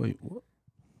 Wait, what?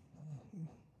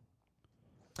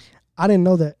 I didn't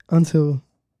know that until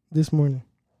this morning.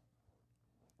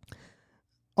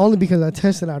 Only because I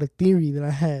tested out a theory that I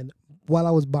had while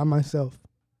I was by myself.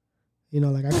 You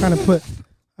know, like I kind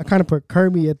of put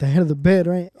Kirby at the head of the bed,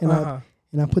 right? And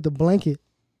I put the blanket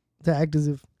to act as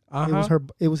if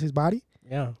it was his body.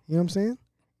 Yeah. You know what I'm saying?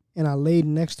 And I laid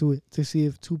next to it to see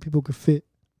if two people could fit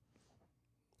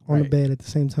on the Right. bed at the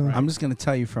same time. I'm just going to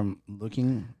tell you from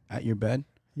looking at your bed,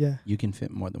 Yeah. you can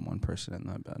fit more than one person in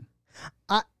that bed.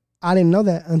 I didn't know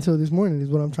that until this morning is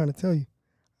what I'm trying to tell you.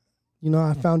 You know,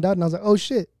 I found out and I was like, oh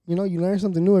shit. You know, you learn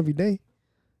something new every day.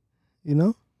 You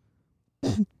know?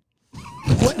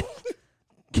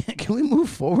 Can we move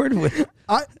forward with?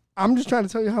 I'm just trying to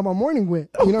tell you how my morning went.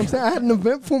 You know what I'm saying? I had an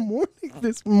eventful morning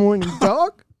this morning,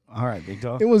 dog. All right, big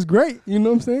dog. It was great. You know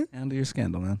what I'm saying? Handle your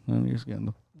scandal, man. Handle your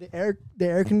scandal. The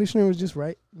air conditioner was just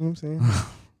right. You know what I'm saying?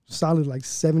 Solid like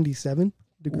 77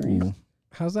 degrees. Ooh,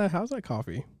 How's that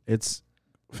coffee? it's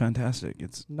fantastic.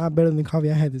 It's Not better than the coffee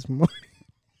I had this morning.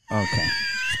 okay.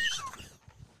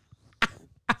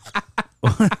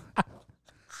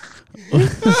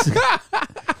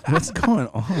 What's going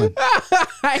on?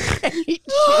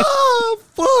 Oh,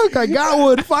 fuck. I got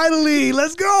one. Finally.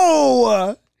 Let's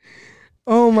go.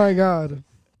 Oh, my God.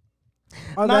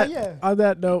 On Not that yet. on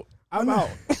that note, I'm out.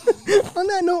 On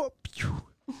that note,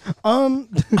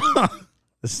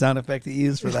 The sound effect you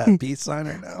use for that peace sign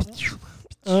right now.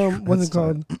 what's That's it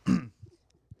called?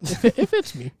 It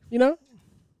fits me, you know?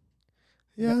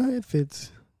 Yeah, it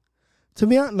fits. To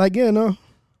be honest, like, yeah, no.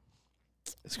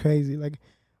 It's crazy. Like,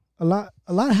 a lot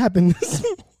happened this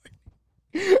morning.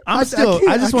 I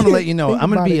can't- just want to let you know, think I'm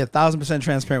going to about be it. 1,000%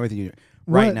 transparent with you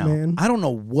right What, now. man? I don't know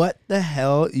what the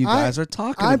hell you guys are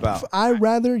talking about. I'd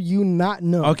rather you not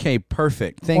know. Okay,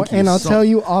 perfect. Thank you. And I'll so- tell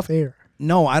you off air.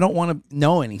 No, I don't want to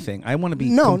know anything. I want to be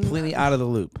No. completely out of the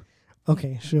loop.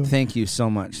 Okay, sure. Thank you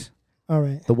so much. All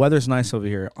right. The weather's nice over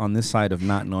here on this side of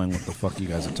not knowing what the fuck you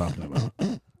guys are talking about.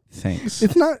 Thanks.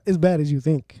 It's not as bad as you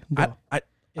think. though.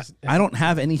 I don't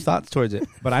have any thoughts towards it,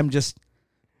 but I'm just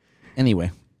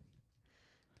anyway.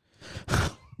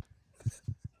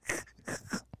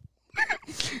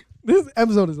 This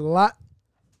episode is a lot.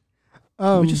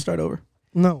 we just start over.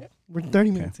 No, we're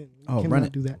 30 minutes in. We Oh, cannot run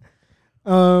it. do that.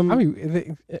 I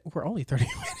mean, we're only 30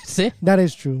 minutes in. That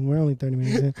is true. We're only 30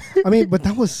 minutes in. I mean, but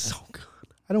that was so good.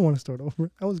 I don't want to start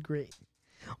over. That was great.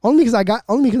 Only because I got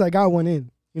one in.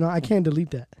 You know, I can't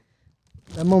delete that.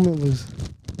 That moment was.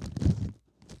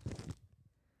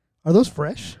 Are those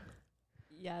fresh?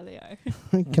 Yeah, they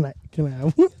are. Can I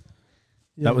have one?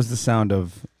 Yeah. That was the sound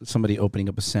of somebody opening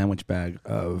up a sandwich bag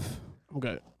of I'm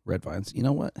good. red vines. You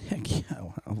know what? Heck yeah,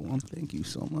 I'll have one. Thank you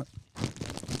so much.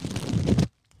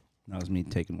 That was me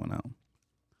taking one out.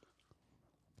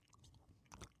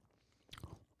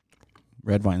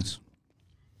 Red vines.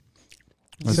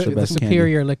 That's the best candy.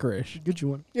 superior licorice. Get you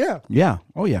one. Yeah. Yeah.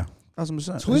 Oh yeah.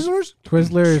 1,000%. Twizzlers.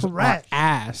 Twizzlers Trash. are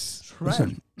ass. Trash.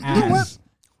 Listen, You know what? Ass.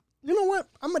 You know what?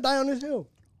 I'm gonna die on this hill.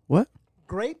 what?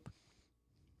 Grape.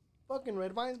 Fucking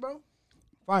red vines, bro.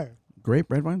 Fire.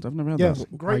 Grape red vines? I've never had Yes. those.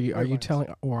 Grape. Are you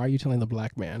telling the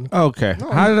black man? Okay.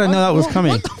 No, How did I know that was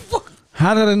coming? What the fuck?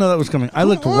 How did I know that was coming? I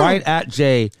looked Come on. right at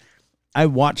Jay. I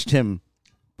watched him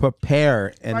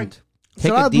prepare and Right. take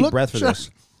Should a I deep look- breath for should I- this.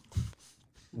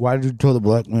 Why did you tell the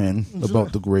black man Should about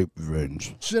I- the grape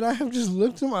revenge? Should I have just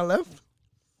looked to my left?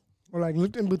 Or like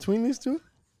looked in between these two?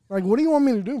 Like, what do you want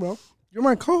me to do, bro? You're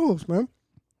my co-host, man.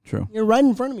 True. You're right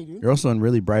in front of me, dude. You're also in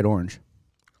really bright orange.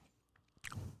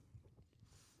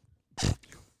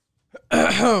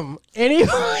 Anyway,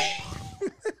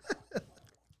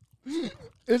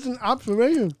 It's an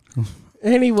observation.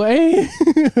 anyway.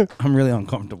 I'm really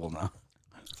uncomfortable now.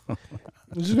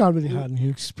 It's just got really hot in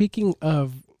here. Speaking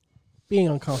of being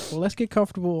uncomfortable, let's get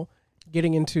comfortable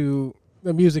getting into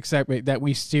the music segment that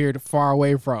we steered far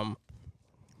away from.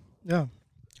 Yeah.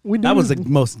 We do That was the this-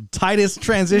 most tightest we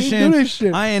transition. do this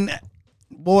shit.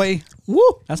 Boy, Woo!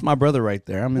 that's my brother right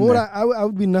there. I'm in What would there. I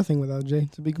would be nothing without Jay,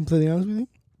 to be completely honest with you.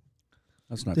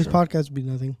 That's not This true. podcast would be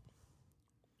nothing.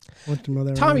 I want to know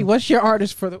that right Tommy, now. what's your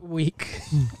artist for the week?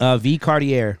 V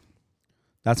Cartier.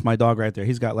 That's my dog right there.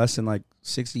 He's got less than like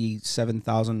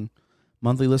 67,000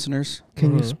 monthly listeners.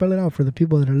 Can you Mhm. spell it out for the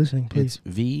people that are listening, please?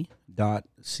 It's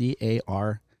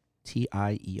V.CARTIER.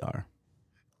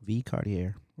 V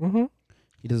Cartier. Mm-hmm.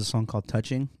 He does a song called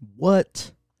Touching.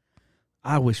 What?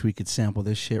 I wish we could sample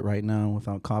this shit right now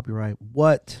without copyright.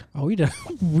 What? Oh, we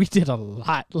did a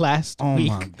lot last Oh week.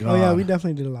 my god. Oh yeah, we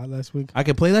definitely did a lot last week. I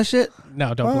could play that shit.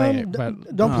 No, don't play it.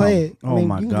 But Don't play it. Oh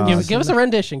my you can God. give us a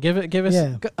rendition. Give us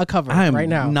Yeah. a cover I am right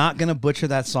now. not gonna butcher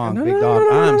that song, No, Big no, Dog. no,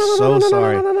 no, I'm no, so no, no,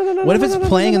 sorry. no, no, no, no, What if no, it's no, no,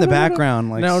 playing no, in the no, no, no. background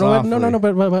like No, softly?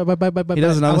 but He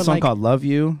does I another would song like- called "Love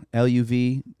You,"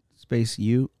 LUV space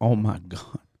U. Oh my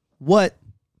god! What?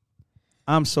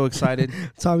 I'm so excited.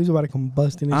 Tommy's about to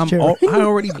combust in his I'm. chair. I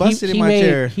already busted in my made,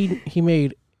 chair. He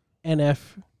made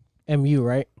NFMU,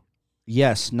 right?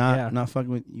 Yes, not Yeah. not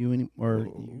fucking with you anymore.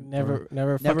 Never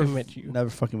fucking with you. Never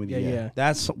fucking with you. Yeah, Yeah, yeah.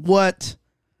 That's what.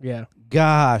 Yeah,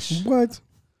 Gosh, What?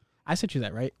 I sent you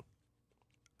that, right?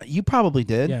 you probably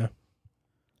did. Yeah.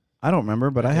 I don't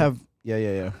remember, but I did. have.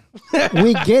 Yeah.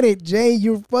 We get it, Jay.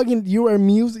 You are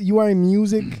music. You are a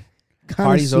music.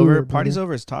 Party's connoisseur, over. brother. Party's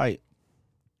over is tight.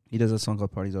 He does a song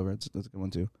called "Party's Over." That's a good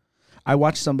one too. I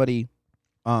watched somebody,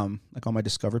 like on my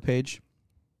Discover page.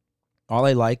 All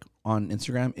I like on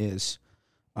Instagram is,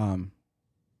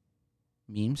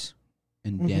 memes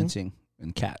and Mhm. dancing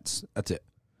and cats. That's it.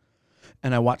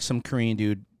 And I watched some Korean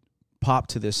dude pop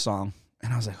to this song,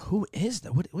 and I was like, "Who is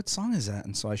that? What song is that?"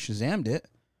 And so I Shazammed it.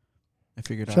 I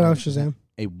figured Shout out Shazam.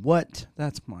 a what?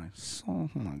 That's my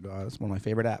song. Oh my god, that's one of my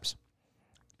favorite apps.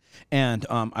 And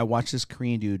I watched this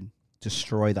Korean dude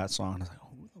destroy that song. And I was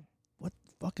like, what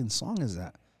fucking song is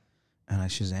that? And I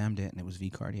Shazammed it, and it was V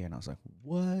Cartier, and I was like,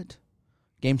 what?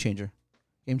 Game changer.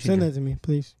 Game changer. Send that to me,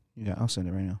 please. Yeah, I'll send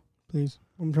it right now. Please.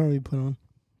 I'm trying to be put on.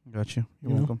 Got you. You're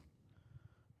You know? welcome.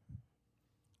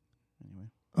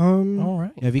 Anyway, All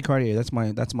right. yeah, V Cartier. That's my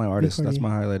artist. That's Cartier. my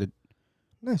highlighted.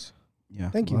 Nice. Yeah,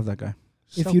 Thank you. love that guy.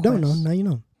 If you don't know, Quest. now you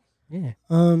know. Yeah.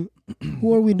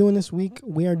 Who are we doing this week?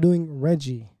 We are doing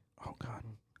Reggie. Oh god.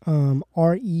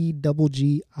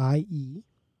 REGGIE.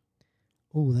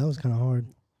 Oh, that was kind of hard.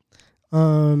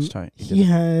 It's tight. You He did it.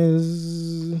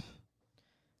 has.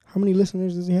 How many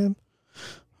listeners does he have?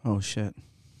 Oh shit.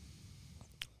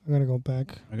 I gotta go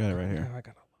back. I got it right here. I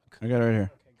gotta look. I got it right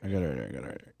here. I got it right here. I got it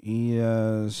right here. He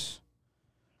has.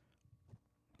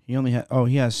 He only had. Oh,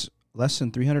 he has less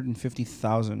than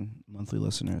 350,000 monthly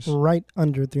listeners. Right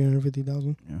under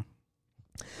 350,000. Yeah.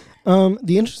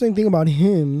 The interesting thing about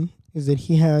him is that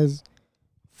he has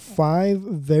 5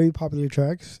 very popular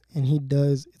tracks, and he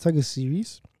does. It's like a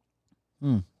series.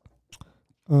 Hmm.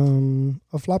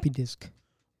 A floppy disk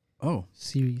Oh.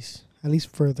 series, at least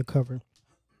for the cover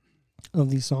of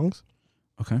these songs.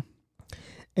 Okay.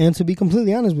 And to be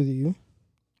completely honest with you,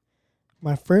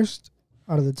 my first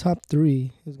out of the top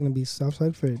 3 is going to be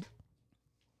Southside Fred,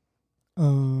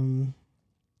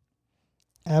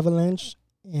 Avalanche,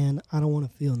 and I Don't Want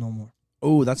to Feel No More.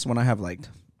 Oh, that's the one I have liked.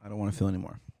 I don't want to feel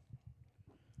anymore.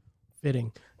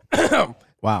 Fitting.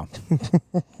 Wow.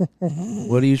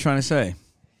 What are you trying to say?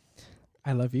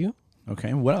 I love you.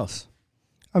 Okay. What else?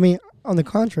 I mean, on the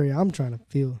contrary, I'm trying to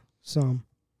feel some.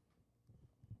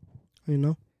 You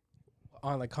know?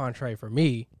 On the contrary, for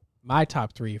me, my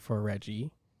top 3 for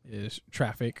Reggie is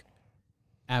Traffic,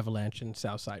 Avalanche, and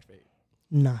Southside Fade.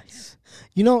 Nice.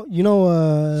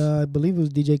 I believe it was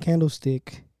DJ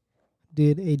Candlestick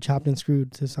did a Chopped and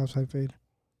Screwed to Southside Fade.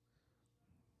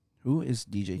 Who is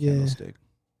DJ Yeah. Candlestick?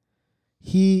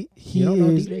 He You don't know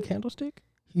is DJ Candlestick?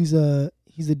 he's a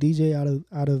DJ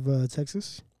out of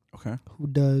Texas Okay. who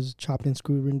does Chopped and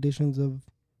Screwed renditions of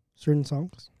certain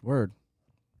songs. Word.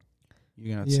 You're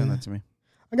gonna have to send Yeah. that to me.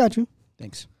 I got you.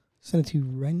 Thanks. Send it to you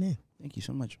right now. Thank you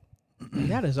so much.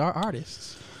 That is our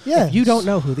artists. Yeah. If you don't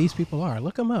know who these people are,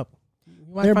 look them up. You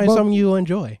might They're find both- something you'll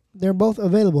enjoy. They're both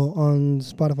available on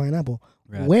Spotify and Apple,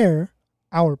 where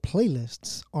our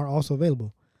playlists are also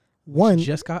available. One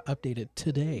just got updated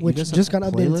today. which just just have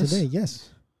got updated playlists? today. Yes.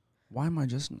 Why am I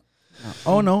just?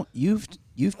 Oh no, you've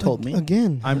told me.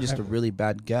 Again. I'm just a really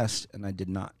bad guest, and I did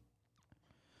not.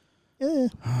 Yeah.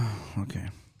 Okay.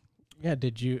 Yeah,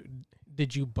 did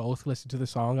you both listen to the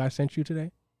song I sent you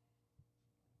today?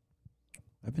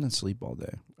 I've been asleep all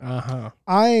day. Uh-huh.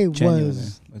 I Genuinely.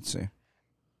 was Let's see.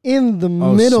 in the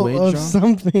middle Suede of John?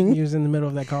 something. You was in the middle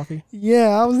of that coffee? Yeah,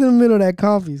 I was in the middle of that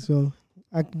coffee, so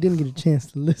I didn't get a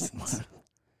chance to listen.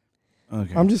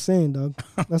 Okay. I'm just saying, dog.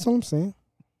 That's all I'm saying.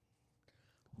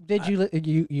 Did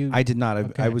you I did not.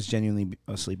 Okay. I was genuinely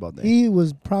asleep all day. He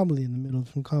was probably in the middle of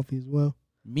some coffee as well.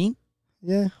 Me?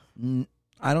 Yeah.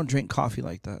 I don't drink coffee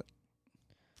like that.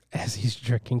 as he's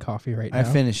drinking coffee right now? I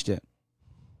finished it.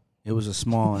 It was a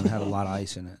small and had a lot of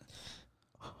ice in it.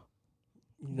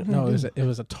 No, it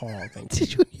was a tall thing.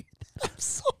 Did you hear that? I'm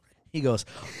so He goes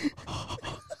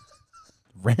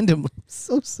randomly.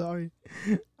 sorry.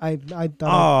 I thought. I Oh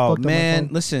fucked up my man,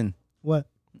 phone. listen. What?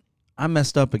 I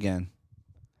messed up again.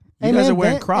 You guys are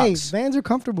wearing Crocs. Hey, Vans are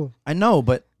comfortable. I know,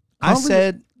 but I Converse-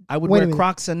 said I would Wait a wear minute.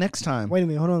 Crocs the next time. Wait a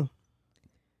minute, hold on.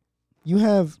 You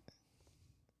have.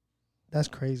 That's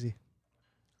crazy.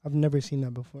 I've never seen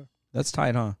that before. That's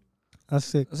tight, huh? That's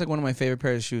sick. That's like one of my favorite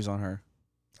pairs of shoes on her.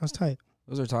 That's tight.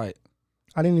 Those are tight.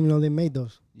 I didn't even know they made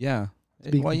those. Yeah.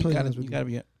 To be Well, you completely gotta honest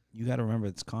with you gotta remember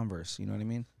it's Converse. You know what I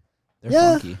mean? They're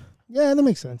Yeah. funky. Yeah, that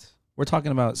makes sense. We're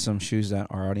talking about some shoes that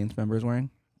our audience member is wearing.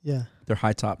 Yeah, They're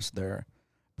high tops. They're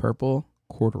purple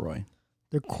corduroy.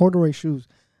 they're corduroy shoes.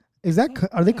 Is that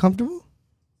are they comfortable?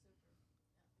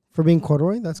 For being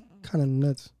corduroy, that's kind of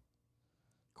nuts.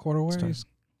 Corduroy Start. is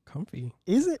comfy.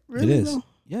 Is it really? It is. though?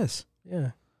 Yes.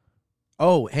 Yeah.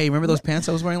 Oh, hey, remember those pants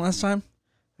I was wearing last time?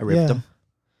 I ripped Yeah. them.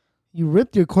 You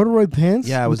ripped your corduroy pants?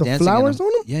 Yeah, I was with the dancing in flowers them.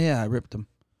 on them. Yeah, I ripped them.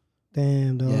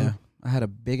 Damn, dog. Yeah. I had a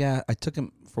big ass. I took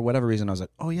them for whatever reason. I was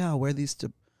like, oh, yeah, I'll wear these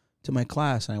to my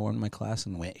class. And I wore them to my class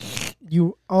and went.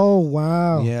 You. Oh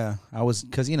wow. Yeah. I was,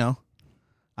 because,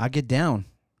 I get down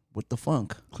with the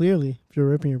funk. Clearly, if you're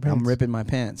ripping your pants. I'm ripping my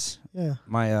pants. Yeah.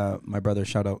 My brother,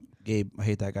 shout out Gabe. I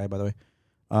hate that guy, by the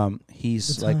way.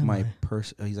 He's The like time, my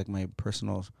right? he's like my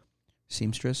personal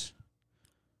seamstress.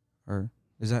 Or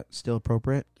is that still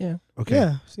appropriate? Yeah. Okay.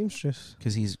 Yeah. Seamstress.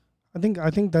 Because he's I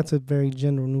think that's a very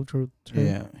gender neutral term.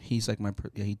 yeah, he's like my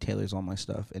he tailors all my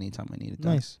stuff anytime I need it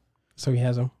done. Nice. So he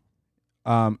has them.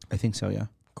 I think so, yeah.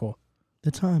 The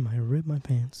time I ripped my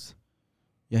pants.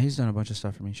 Yeah, he's done a bunch of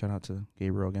stuff for me. Shout out to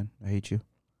Gabriel again. I hate you.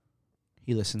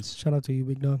 He listens. Shout out to you,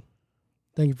 big dog.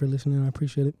 Thank you for listening. I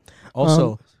appreciate it.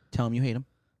 Also, tell him you hate him.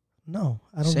 No,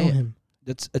 I don't Say know it. him.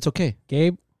 It's okay.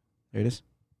 Gabe, There it is.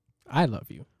 I love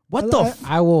you. What I- the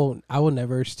I- I will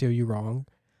never steer you wrong.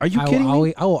 Are you I kidding will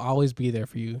me? I will always be there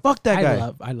for you. Fuck that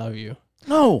guy. I love you.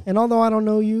 No. And although I don't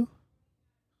know you,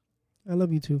 I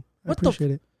love you too. I What the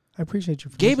appreciate it. I appreciate you.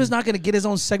 For Gabe is listening. not going to get his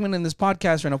own segment in this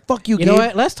podcast right now. Fuck you, You Gabe. know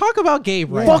what? Let's talk about Gabe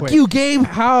right Fuck quick. you, Gabe.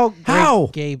 How great How?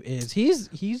 Gabe is.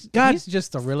 He's God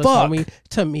just the realest fuck. homie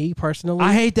to me personally.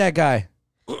 I hate that guy.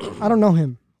 I don't know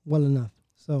him well enough.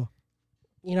 So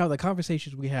the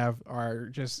conversations we have are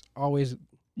just always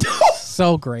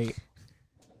so great.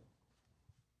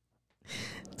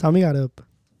 Tommy got up.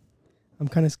 I'm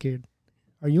kind of scared.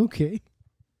 Are you okay?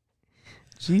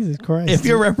 Jesus Christ. If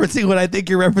you're referencing what I think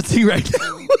you're referencing right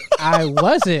now. I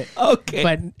wasn't, Okay.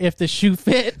 but if the shoe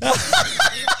fits,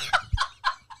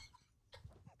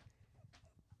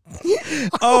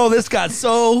 Oh, this got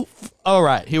so. All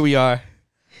right, here we are.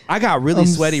 I got really I'm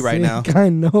sweaty right now. sick. I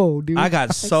know, dude. I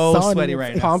got saw so it in sweaty your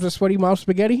right face. now. palms are sweaty, mom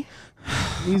spaghetti.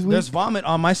 These There's weeks. vomit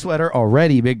on my sweater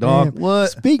already, big dog. Damn.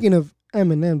 What? Speaking of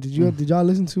Eminem, did y'all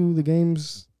listen to the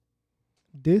game's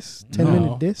diss? 10-minute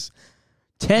No. diss?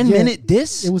 10-minute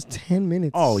diss? It was 10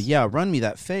 minutes. Oh yeah, run me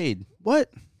that fade. What?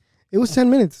 It was 10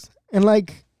 minutes. And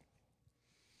like,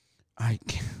 I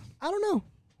I don't know.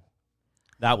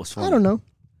 that was funny. I don't know.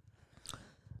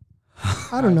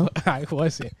 I don't know. I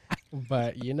wasn't,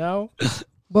 but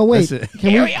But wait, Listen.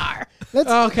 here we are. let's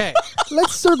Okay,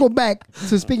 let's circle back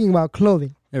to speaking about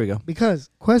clothing There we go. because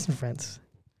Question Friends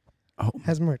Oh,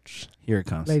 has merch, here it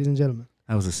comes. ladies and gentlemen.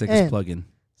 That was the sickest And- plug-in.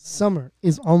 Summer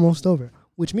is almost over,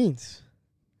 which means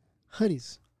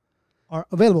hoodies are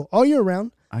available all year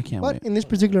round. I can't But wait. in this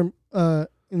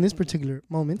particular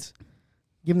moment,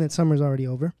 given that summer's already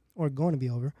over or going to be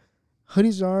over,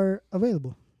 hoodies are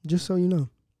available. Just so you know.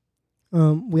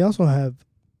 We also have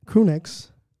crew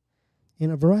necks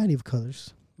in a variety of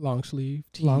colors, long sleeve,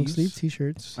 tees. long sleeve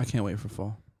t-shirts, I can't wait for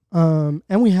fall.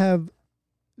 and we have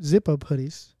zip up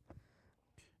hoodies,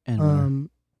 And winter.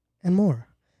 and more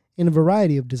in a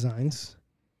variety of designs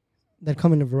that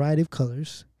come in a variety of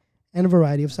colors and a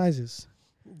variety of sizes.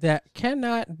 that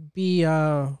cannot be.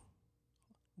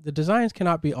 The designs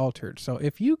cannot be altered. So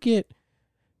if you get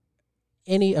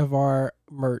any of our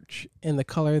merch in the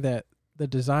color that the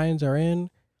designs are in,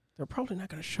 they're probably not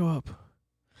going to show up.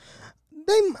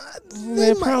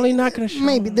 They're probably not going to show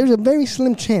Maybe up. there's a very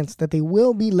slim chance that they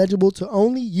will be legible to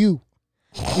only you,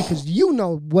 because you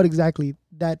know what exactly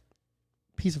that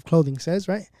piece of clothing says,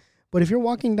 right? But if you're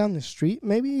walking down the street,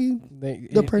 maybe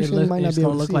the person might not it's be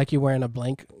able gonna to look see. like you're wearing a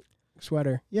blank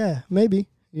sweater. yeah, maybe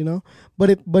But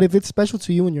if it's special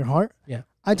to you in your heart, Yeah.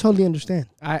 I totally understand,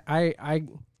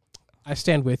 I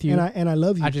stand with you. and I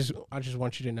love you. I just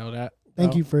want you to know that.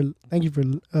 Thank you for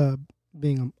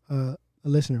being a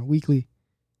listener weekly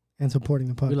and supporting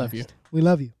the podcast. We love you. We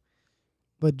love you.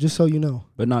 But just so you know,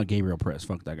 But not Gabriel Press.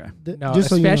 Fuck that guy. No, just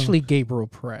so especially you know, Gabriel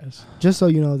Perez. just so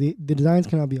you know, the designs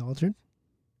cannot be altered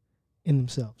in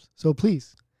themselves. So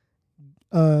please,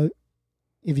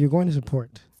 if you're going to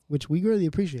support, which we greatly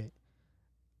appreciate,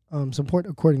 support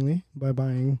accordingly by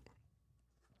buying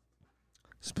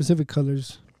specific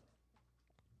colors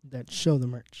that show the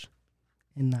merch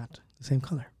and not the same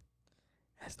color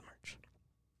as the merch.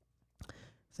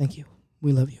 Thank you.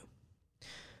 We love you.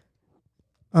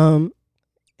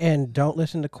 And don't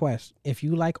listen to Quest. If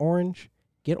you like orange,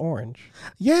 get orange.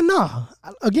 Yeah, no.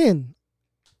 Again,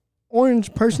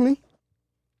 orange personally,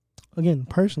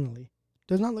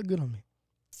 does not look good on me.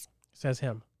 Says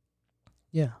him.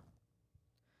 Yeah.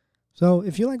 So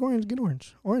if you like orange, get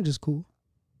orange. Orange is cool.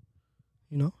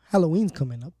 You know, Halloween's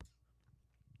coming up.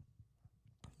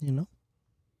 You know,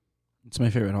 It's my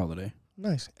favorite holiday.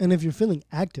 nice. And if you're feeling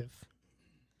active,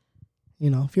 you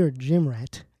know, if you're a gym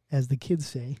rat, as the kids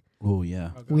say, Oh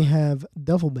yeah. we have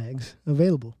duffel bags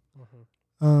available.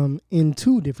 In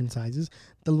 2 different sizes.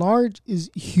 The large is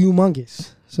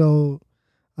humongous. So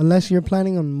unless you're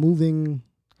planning on moving,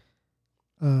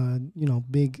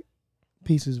 big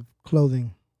pieces of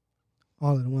clothing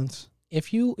all at once.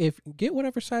 If get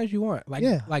whatever size you want.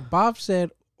 Yeah. Like Bob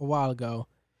said a while ago,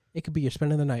 it could be your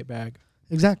spend of the night bag.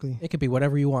 Exactly. It could be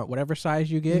whatever you want. Whatever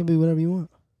size you It get, can be whatever you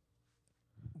want.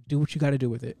 do what you got to do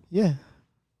with it. Yeah.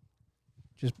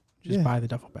 Just Yeah. buy the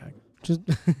duffel bag. Just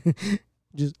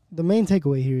just the main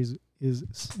takeaway here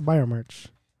is buy our merch.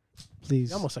 Please.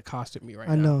 You almost accosted me right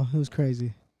I now. know, it was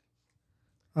crazy.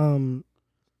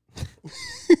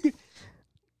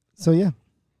 So yeah.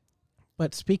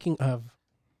 But speaking of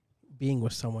being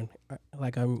with someone,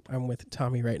 like I'm with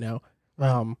Tommy right now.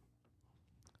 Right.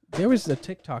 There was a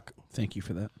TikTok. Thank you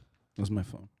for that. That was my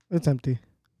phone. It's empty.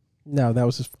 No, that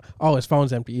was his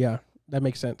phone's empty. Yeah, that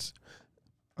makes sense.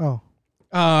 Oh.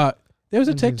 There was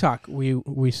a Empty. TikTok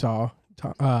we saw.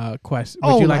 Quest.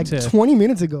 Would you like to? 20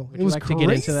 minutes ago. would It you was like to crazy,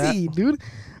 get into that?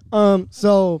 dude.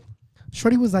 So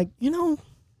Shorty was like,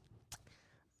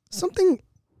 something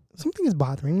is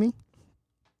bothering me.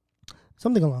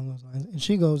 Something along those lines. And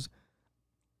she goes,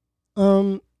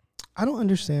 I don't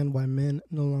understand why men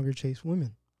no longer chase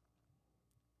women.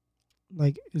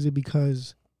 Like, is it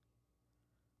because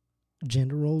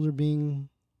gender roles are being,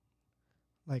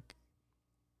 like,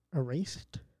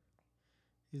 erased?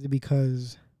 Is it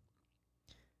because,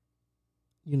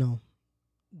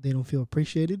 they don't feel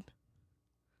appreciated?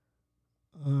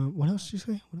 What else did you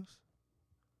say? What else?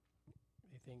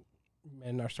 You think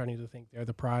men are starting to think they're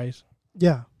the prize?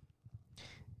 Yeah.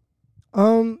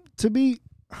 To be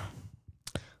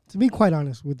quite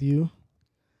honest with you,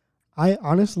 I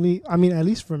mean, at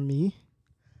least for me,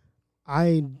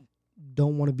 I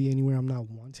don't want to be anywhere I'm not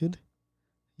wanted,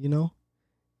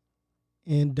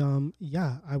 And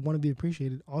yeah, I want to be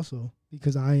appreciated also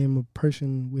because I am a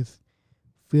person with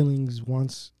feelings,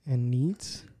 wants, and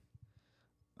needs.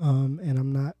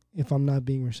 And if I'm not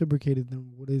being reciprocated,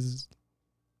 then what is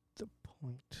the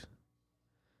point?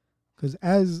 Because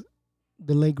as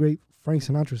the late great Frank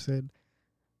Sinatra said,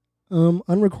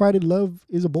 unrequited love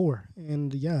is a bore.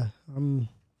 And yeah, I'm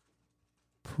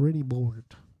pretty bored.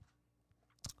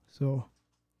 So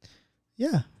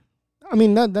yeah. I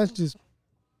mean that's just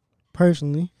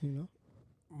personally,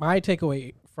 My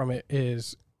takeaway from it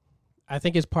is, I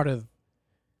think it's part of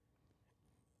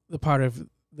the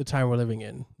time we're living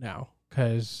in now.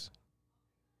 Because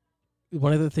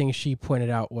one of the things she pointed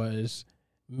out was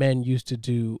men used to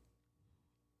do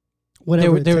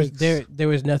whatever there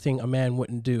was nothing a man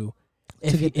wouldn't do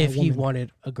if he woman.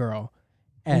 wanted a girl.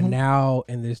 And now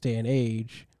in this day and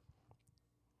age,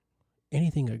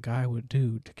 anything a guy would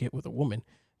do to get with a woman,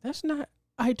 that's not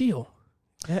ideal.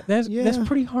 That's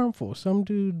pretty harmful. Some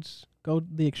dudes go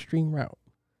the extreme route.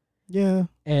 Yeah.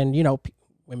 And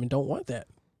women don't want that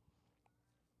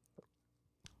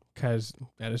because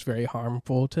that is very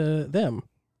harmful to them.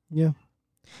 Yeah.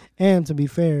 And to be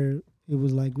fair, it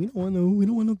was like we don't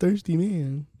want no thirsty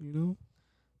man, So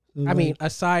I mean,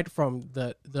 aside from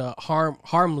the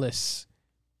harmless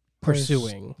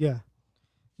pursuing. Yeah.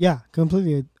 Yeah,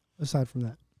 completely aside from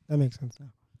that. That makes sense now.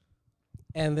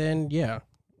 And then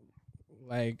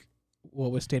like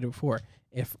what was stated before,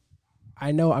 if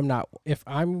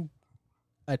I'm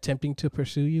attempting to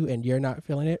pursue you and you're not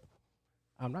feeling it,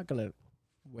 I'm not gonna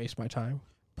waste my time.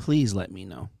 Please let me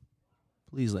know.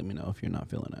 Please let me know if you're not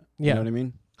feeling it. You Yeah. know what I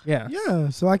mean? Yeah. Yeah,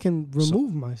 so I can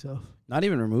remove myself. Not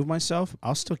even remove myself.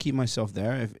 I'll still keep myself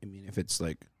there. If it's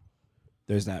like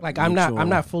there's that. Like I'm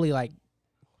not fully like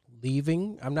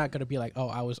leaving. I'm not gonna be like, oh,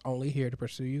 I was only here to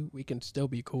pursue you. We can still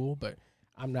be cool, but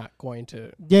I'm not going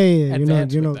to. Yeah.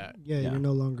 Advance You're with no, that. yeah, Yeah. you're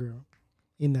no longer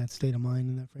in that state of mind,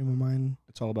 in that frame of mind.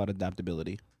 It's all about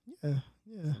adaptability Yeah.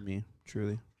 for me,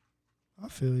 truly. I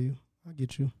feel you. I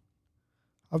get you.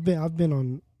 I've been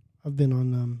on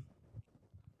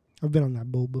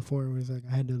that boat before. Where it's like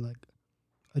I had to like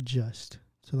adjust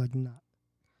to like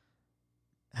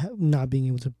not being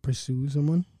able to pursue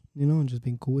someone, and just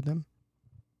being cool with them.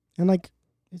 And like,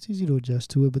 it's easy to adjust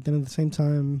to it, but then at the same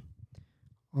time,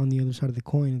 on the other side of the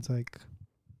coin, it's like,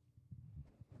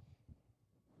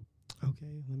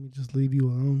 okay, let me just leave you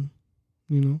alone,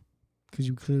 you know, because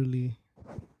you clearly.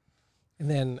 And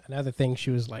then another thing,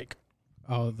 she was like,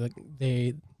 "Oh,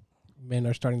 men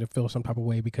are starting to feel some type of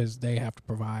way because they have to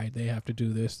provide, they have to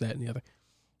do this, that, and the other."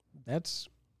 That's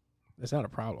not a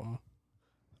problem.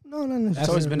 No, not necessarily. That's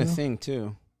always been a no. thing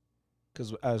too,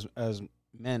 because as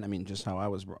men, I mean, just how I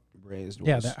was raised. Was,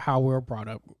 Yeah, how we're brought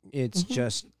up. it's Mhm.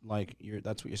 just like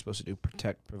that's what you're supposed to do: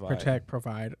 protect,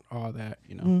 Provide, all that.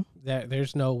 You know, Mhm. That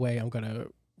there's no way I'm gonna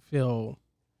feel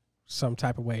some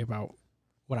type of way about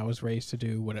what I was raised to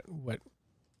do, what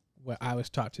I was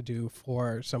taught to do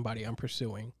for somebody I'm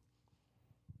pursuing.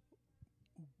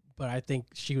 But I think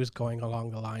she was going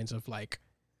along the lines of like,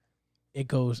 it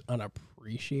goes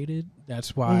unappreciated.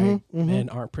 That's why Mhm, mhm. men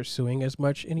aren't pursuing as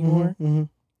much anymore. Mhm.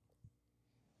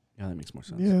 yeah, that makes more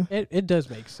sense. Yeah. It does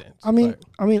make sense. I mean,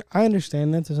 but I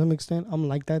understand that to some extent. I'm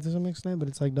like that to some extent, but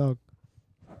it's like, dog,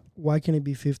 why can't it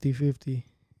be 50-50?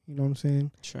 You know what I'm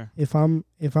saying? Sure. If I'm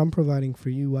providing for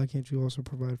you, why can't you also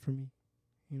provide for me?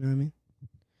 You know what I mean?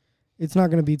 It's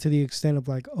not gonna be to the extent of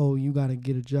like, oh, you gotta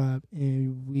get a job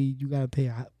and you gotta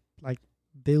pay like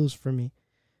bills for me.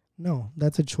 No,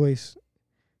 that's a choice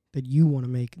that you want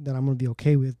to make that I'm gonna be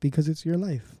okay with because it's your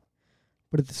life.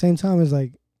 But at the same time, it's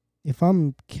like, if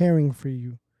I'm caring for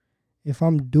you, if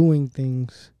I'm doing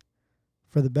things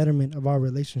for the betterment of our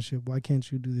relationship, why can't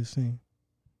you do the same?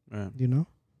 Right. You know,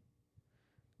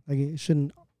 like it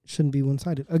shouldn't be one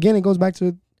sided. Again, it goes back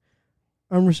to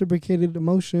unreciprocated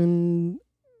emotion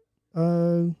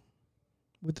within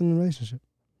the relationship.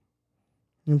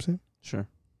 You know what I'm saying? Sure.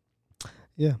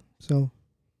 Yeah. So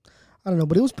I don't know,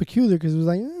 but it was peculiar because it was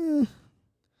like,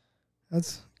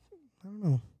 that's, I don't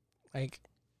know. like,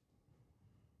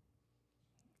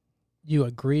 you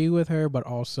agree with her, but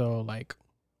also like,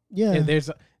 Yeah.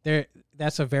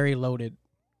 that's a very loaded.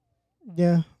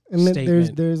 Yeah. And then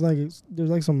Statement. there's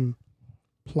like some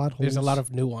plot holes. There's a lot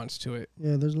of nuance to it.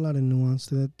 Yeah, there's a lot of nuance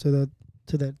to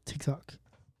that TikTok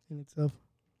in itself.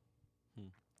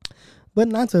 But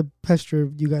not to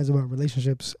pester you guys about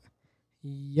relationships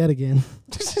yet again,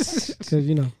 because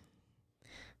you know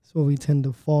it's what we tend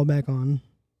to fall back on.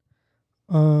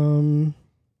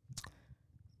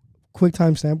 Quick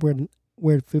timestamp.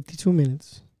 We're at 52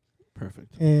 minutes,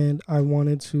 Perfect. and I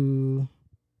wanted to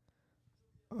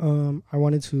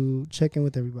check in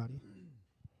with everybody,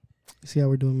 see how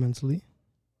we're doing mentally.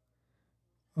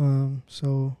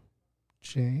 So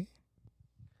Jay.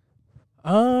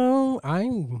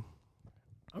 I'm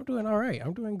doing all right.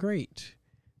 I'm doing great.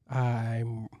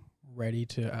 I'm ready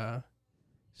to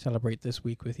celebrate this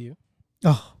week with you.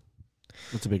 Oh,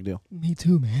 That's a big deal. me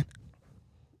too, man.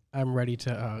 I'm ready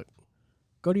to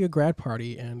go to your grad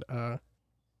party and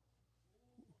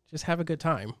just have a good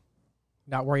time.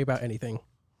 Not worry about anything.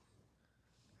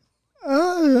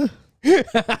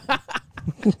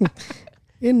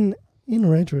 In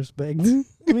retrospect, I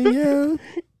mean, yeah,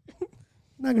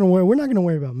 we're not gonna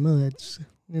worry about much,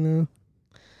 you know.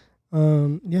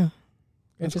 Yeah, And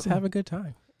that's just cool. have a good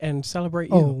time and celebrate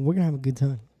you. Oh, we're gonna have a good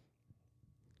time.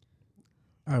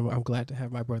 I'm glad to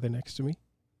have my brother next to me.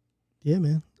 Yeah,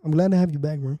 man. I'm glad to have you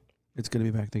back, bro. It's good to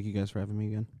be back. Thank you guys for having me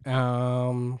again.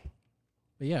 But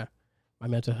yeah, my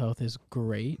mental health is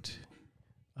great.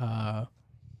 Your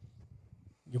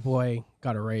boy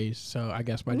got a raise, so I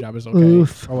guess my job is okay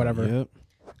Oof. or whatever. Yep.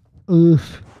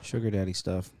 Oof, Sugar daddy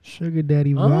stuff. sugar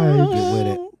daddy vibes. Get with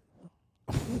it.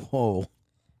 Whoa.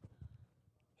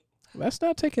 Let's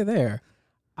not take it there.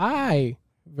 I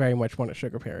very much want a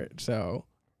sugar parent, so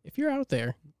if you're out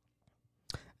there,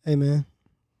 Hey, man,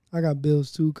 I got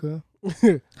bills too, cuz. I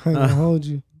ain't gonna hold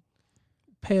you.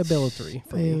 pay a bill of 3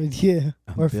 for Hey, me, yeah,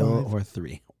 A or bill 5. or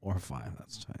 3 or 5.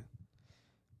 That's tight.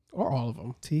 or all of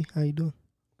them. T, how you doing?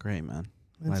 Great, man.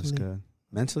 Life's Mentally? good.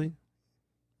 Mentally,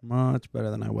 much better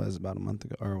than I was about a month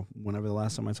ago or whenever the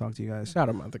last time I talked to you guys. About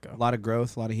a month ago. A lot of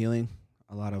growth, a lot of healing,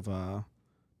 a lot of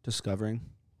discovering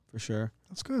for sure.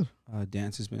 That's good.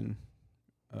 Dance has been,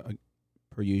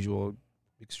 per usual,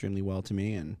 extremely well to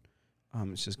me, and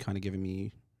it's just kind of giving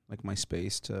me like my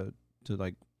space to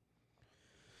like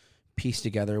piece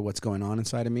together what's going on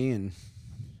inside of me and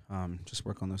just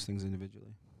work on those things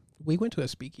individually. We went to a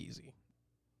speakeasy.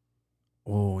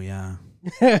 Oh yeah.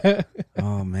 That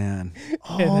Oh man.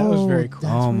 was very cool.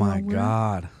 that's Oh where my I went.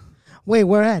 God. Wait,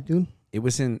 where at, dude? It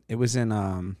was in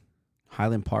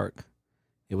Highland Park.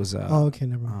 It was Oh, okay,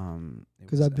 never mind. it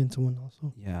Because was, I've been to one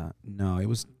also. yeah, no, it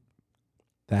was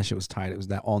that shit was tight. It was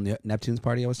that all Neptune's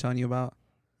party I was telling you about.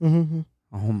 Mm-hmm.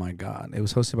 Oh my God. It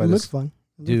was hosted by It this looks fun.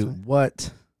 It looks dude. fun.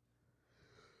 What?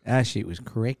 That shit was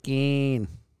cricking.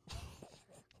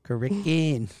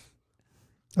 Cricking.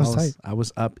 That's tight. I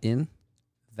was up in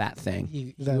that thing.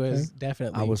 He That was thing?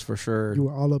 definitely. I was for sure. You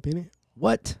were all up in it,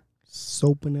 What?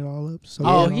 soaping it all up.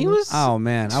 Oh, he was. Oh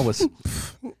man, I was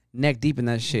neck deep in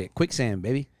that shit. Quicksand,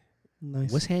 baby.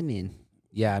 nice. What's happening?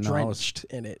 Yeah, no, I was. drenched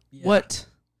in it. Yeah. What?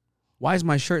 Why is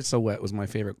my shirt so wet? Was my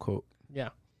favorite quote Yeah.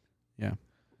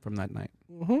 from that night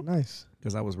Mm-hmm. Nice,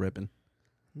 because I was ripping.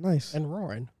 nice. And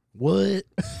roaring. What?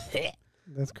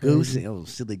 That's crazy. Goose? Oh,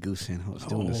 silly goose. I was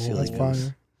doing the Oh, silly That's goose.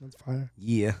 fire. That's fire.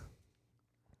 Yeah.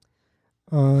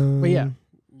 But yeah,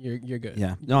 you're good.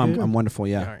 Yeah. No, I'm Good. wonderful.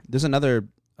 Yeah. Yeah, all right. There's another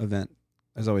event.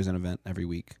 There's always an event every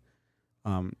week.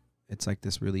 It's like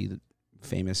this really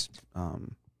famous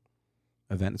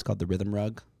event. It's called the Rhythm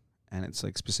Rug, and it's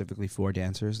like specifically for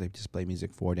dancers. They just play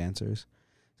music for dancers.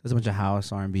 So there's a bunch of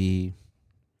house, R&B,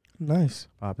 Nice.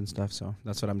 pop, and stuff. So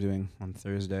that's what I'm doing on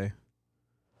Thursday.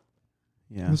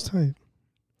 Yeah. That's tight.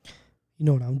 You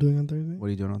know what I'm doing on Thursday? What are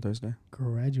you doing on Thursday?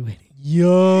 Graduating.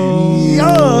 Yo.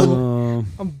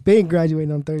 I'm big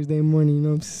graduating on Thursday morning. You know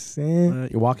what I'm saying?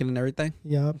 You're walking and everything.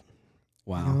 Yup.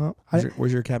 Wow. Yup.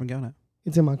 Where's your cap and gown at?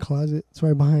 It's in my closet. It's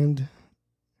right behind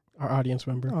Our audience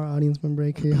member. our audience member,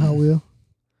 aka Hot Wheel.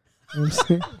 You know what I'm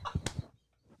saying?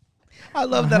 I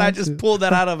love I that I had just to. pulled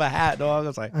that out of a hat, dog. I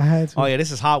was like, I had to. oh yeah,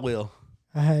 this is Hot Wheel.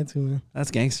 I had to, man.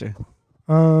 That's gangster.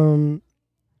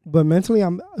 But mentally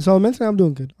I'm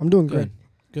doing good. I'm doing great.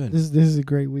 Good. This is a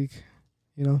great week.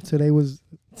 You know, today was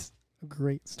a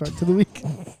great start to the week.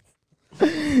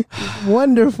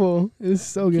 Wonderful. It's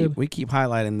so good. We keep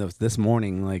highlighting this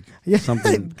morning, like Yeah,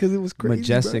 something because it was crazy.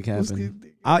 majestic bro. It was happened.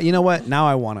 good. You know what? Now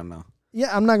I want to know.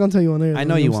 Yeah, I'm not gonna tell you on there. I though,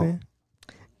 know you what I'm won't.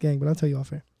 saying? Gang, but I'll tell you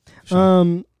off air.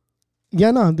 Sure.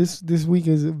 Yeah, no, this week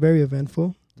is very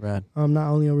eventful. Rad. Not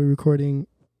only are we recording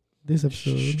this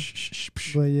episode,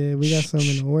 but yeah, we got some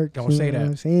in the work. Don't say you know that. What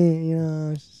I'm saying, you know what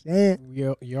I'm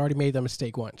saying? You already made that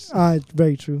mistake once. It's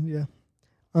very true. Yeah.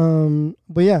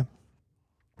 But yeah.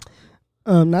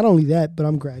 Not only that, but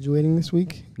I'm graduating this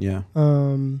week. Yeah.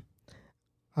 And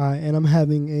I'm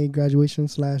having a graduation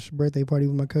 / birthday party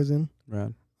with my cousin.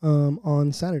 Rad.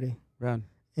 On Saturday, Rad.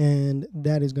 and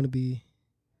that is gonna be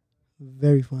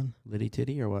very fun. Litty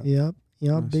titty or what? Yep.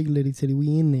 Nice. Big litty titty. We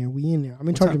in there. I'm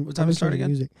in What charge time- of. what time I'm in to start charge of again?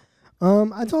 music.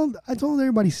 I told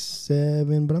everybody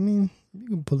 7, but I mean, you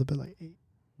can pull up at like 8.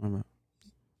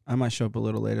 I might show up a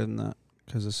little later than that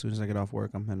because as soon as I get off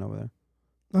work, I'm heading over there.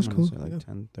 That's I'm gonna cool. say like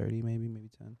Yeah. 10:30, maybe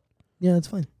 10. Yeah, that's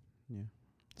fine. Yeah.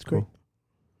 It's great. Cool.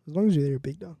 As long as you're there,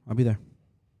 big dog. I'll be there.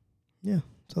 That's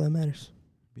all that matters.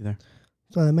 Be there.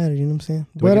 That's all that matters. You know what I'm saying?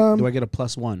 Do I get a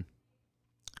 +1?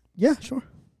 Yeah, sure.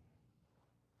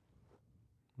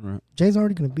 All right. Jay's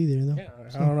already gonna be there though. Yeah,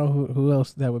 I don't know who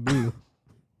else that would be.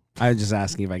 I was just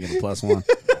asking if I get a +1.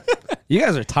 You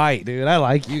guys are tight, dude. I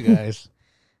like you guys.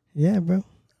 Yeah, bro.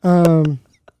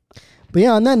 But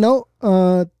yeah, on that note,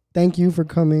 thank you for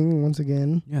coming once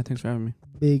again. Yeah, thanks for having me.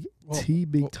 Big Well, T,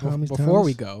 Big Thomas. Before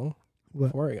we go,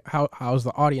 What? how's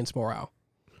the audience morale?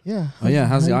 Yeah. Oh yeah,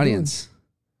 how's how the you audience? doing?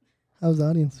 How's the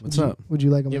audience? What's Would you- up? Would you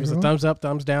like a Give us a microphone? thumbs up,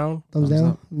 thumbs down, Thumbs thumbs down,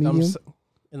 up. medium, thumbs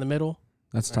in the middle.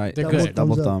 That's tight. They're double, good.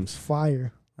 Double up. thumbs.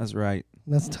 Fire. That's right.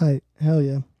 That's tight. Hell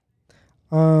yeah.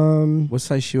 What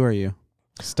size shoe are you?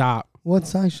 Stop. What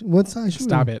size? What size shoe?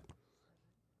 Stop it.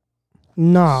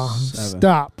 Nah, 7.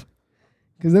 stop.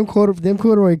 Cause them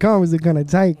corduroy Converse are kind of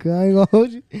tight. 'Cause I ain't gonna hold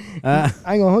you. I ain't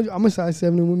gonna hold you. I'm a size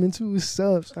 7 in women too. It's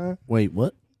subs, huh? Wait,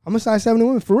 what? I'm a size 7 in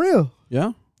women for real. Yeah?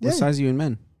 What Yeah. size are you in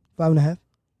men? 5.5.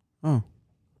 Oh,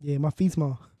 Yeah, my feet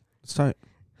small. it's tight.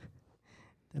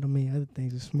 That don't mean other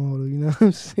things are small though. You know what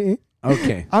I'm saying?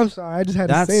 Okay. I'm sorry. I just had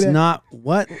to That's say that. not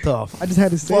what the I just had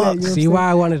to say that. fuck. You know what See I'm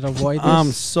why I wanted to avoid this?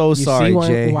 I'm so You sorry, see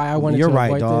Jay. why I wanted You're to right,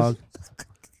 avoid dog.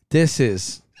 This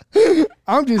is saying?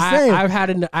 I'm just saying. I've had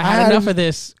I had had enough to- of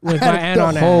this with I had my to aunt throw-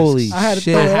 on holy ass. I had to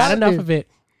shit. throw I it had out enough there. of it.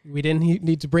 We didn't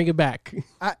need to bring it back.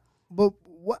 But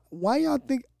why y'all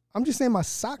think? I'm just saying my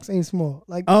socks ain't small.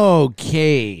 Like,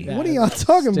 okay. That- what are y'all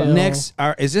talking Still- about? Next,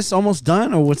 is this almost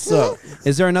done or what's up?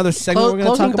 Is there another segment we're gonna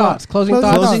Closing talk thoughts. about? Closing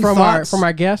Closing thoughts thoughts. from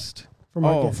our guest. From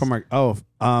our Oh, guest. from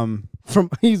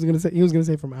our he was gonna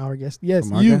say from our guest. Yes,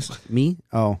 from our you. guest? Me?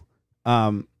 Oh,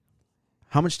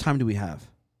 how much time do we have?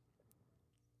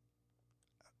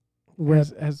 We're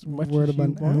at- As much we're at as you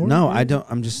about an want. hour. No, I don't.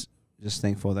 I'm just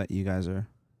thankful that you guys are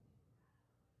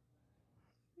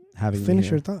having me Finish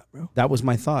here. your thought, bro. That was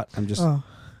my thought. Oh,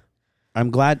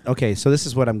 I'm glad. Okay, so this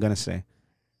is what I'm gonna say,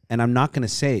 and I'm not gonna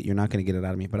say it. You're not gonna get it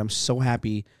out of me. But I'm so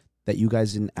happy that you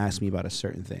guys didn't ask me about a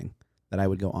certain thing that I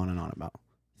would go on and on about.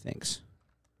 Thanks.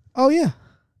 oh yeah.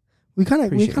 We kind of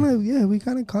Appreciate caught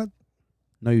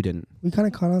No, you didn't.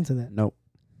 on to that. Nope.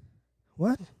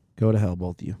 What? Go to hell,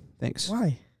 both of you. Thanks.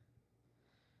 Why?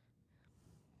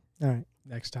 All right.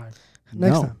 Next time.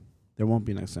 Next No, time. there won't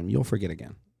be next time. You'll forget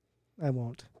again. I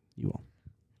won't. You will.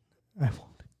 I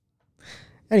won't.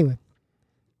 Anyway,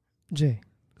 Jay,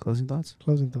 Closing thoughts?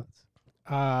 closing thoughts.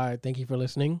 Thank you for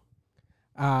listening.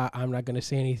 I'm not going to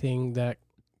say anything that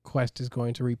Quest is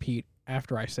going to repeat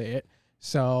after I say it.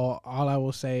 So all I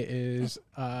will say is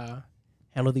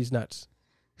handle these nuts.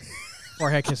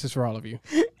 Forehead kisses for all of you.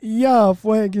 Yo,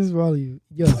 forehead kisses for all of you.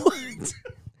 Yo,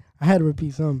 I had to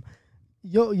repeat something.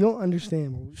 You'll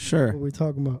understand what Sure. we're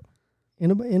talking about. In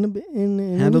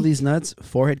Handle these nuts.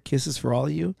 Forehead kisses for all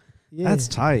of you. Yeah. That's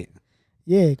tight.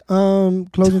 Yeah.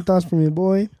 Closing thoughts from your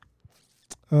boy.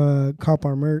 Cop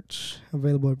our merch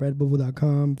available at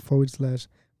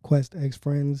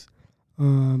redbubble.com/QuestXFriends.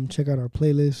 Check out our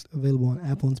playlist available on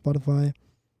Apple and Spotify.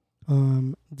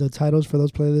 The titles for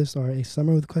those playlists are A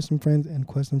Summer with Quest and Friends and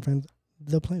Quest and Friends,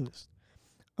 the playlist.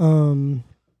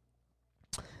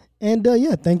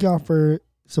 Yeah, thank y'all for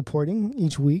supporting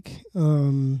each week.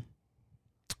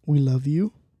 We love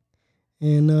you.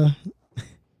 And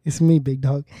it's me, big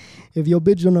dog. If your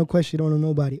bitch don't know Quest, you don't know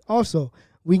nobody. Also,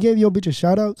 we gave your bitch a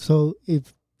shout out, so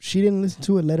if she didn't listen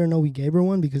to it, let her know we gave her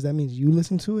one, because that means you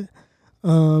listen to it.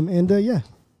 Yeah,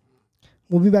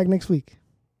 we'll be back next week.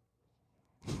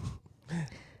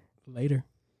 Later.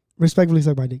 Respectfully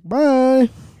suck my dick. Bye.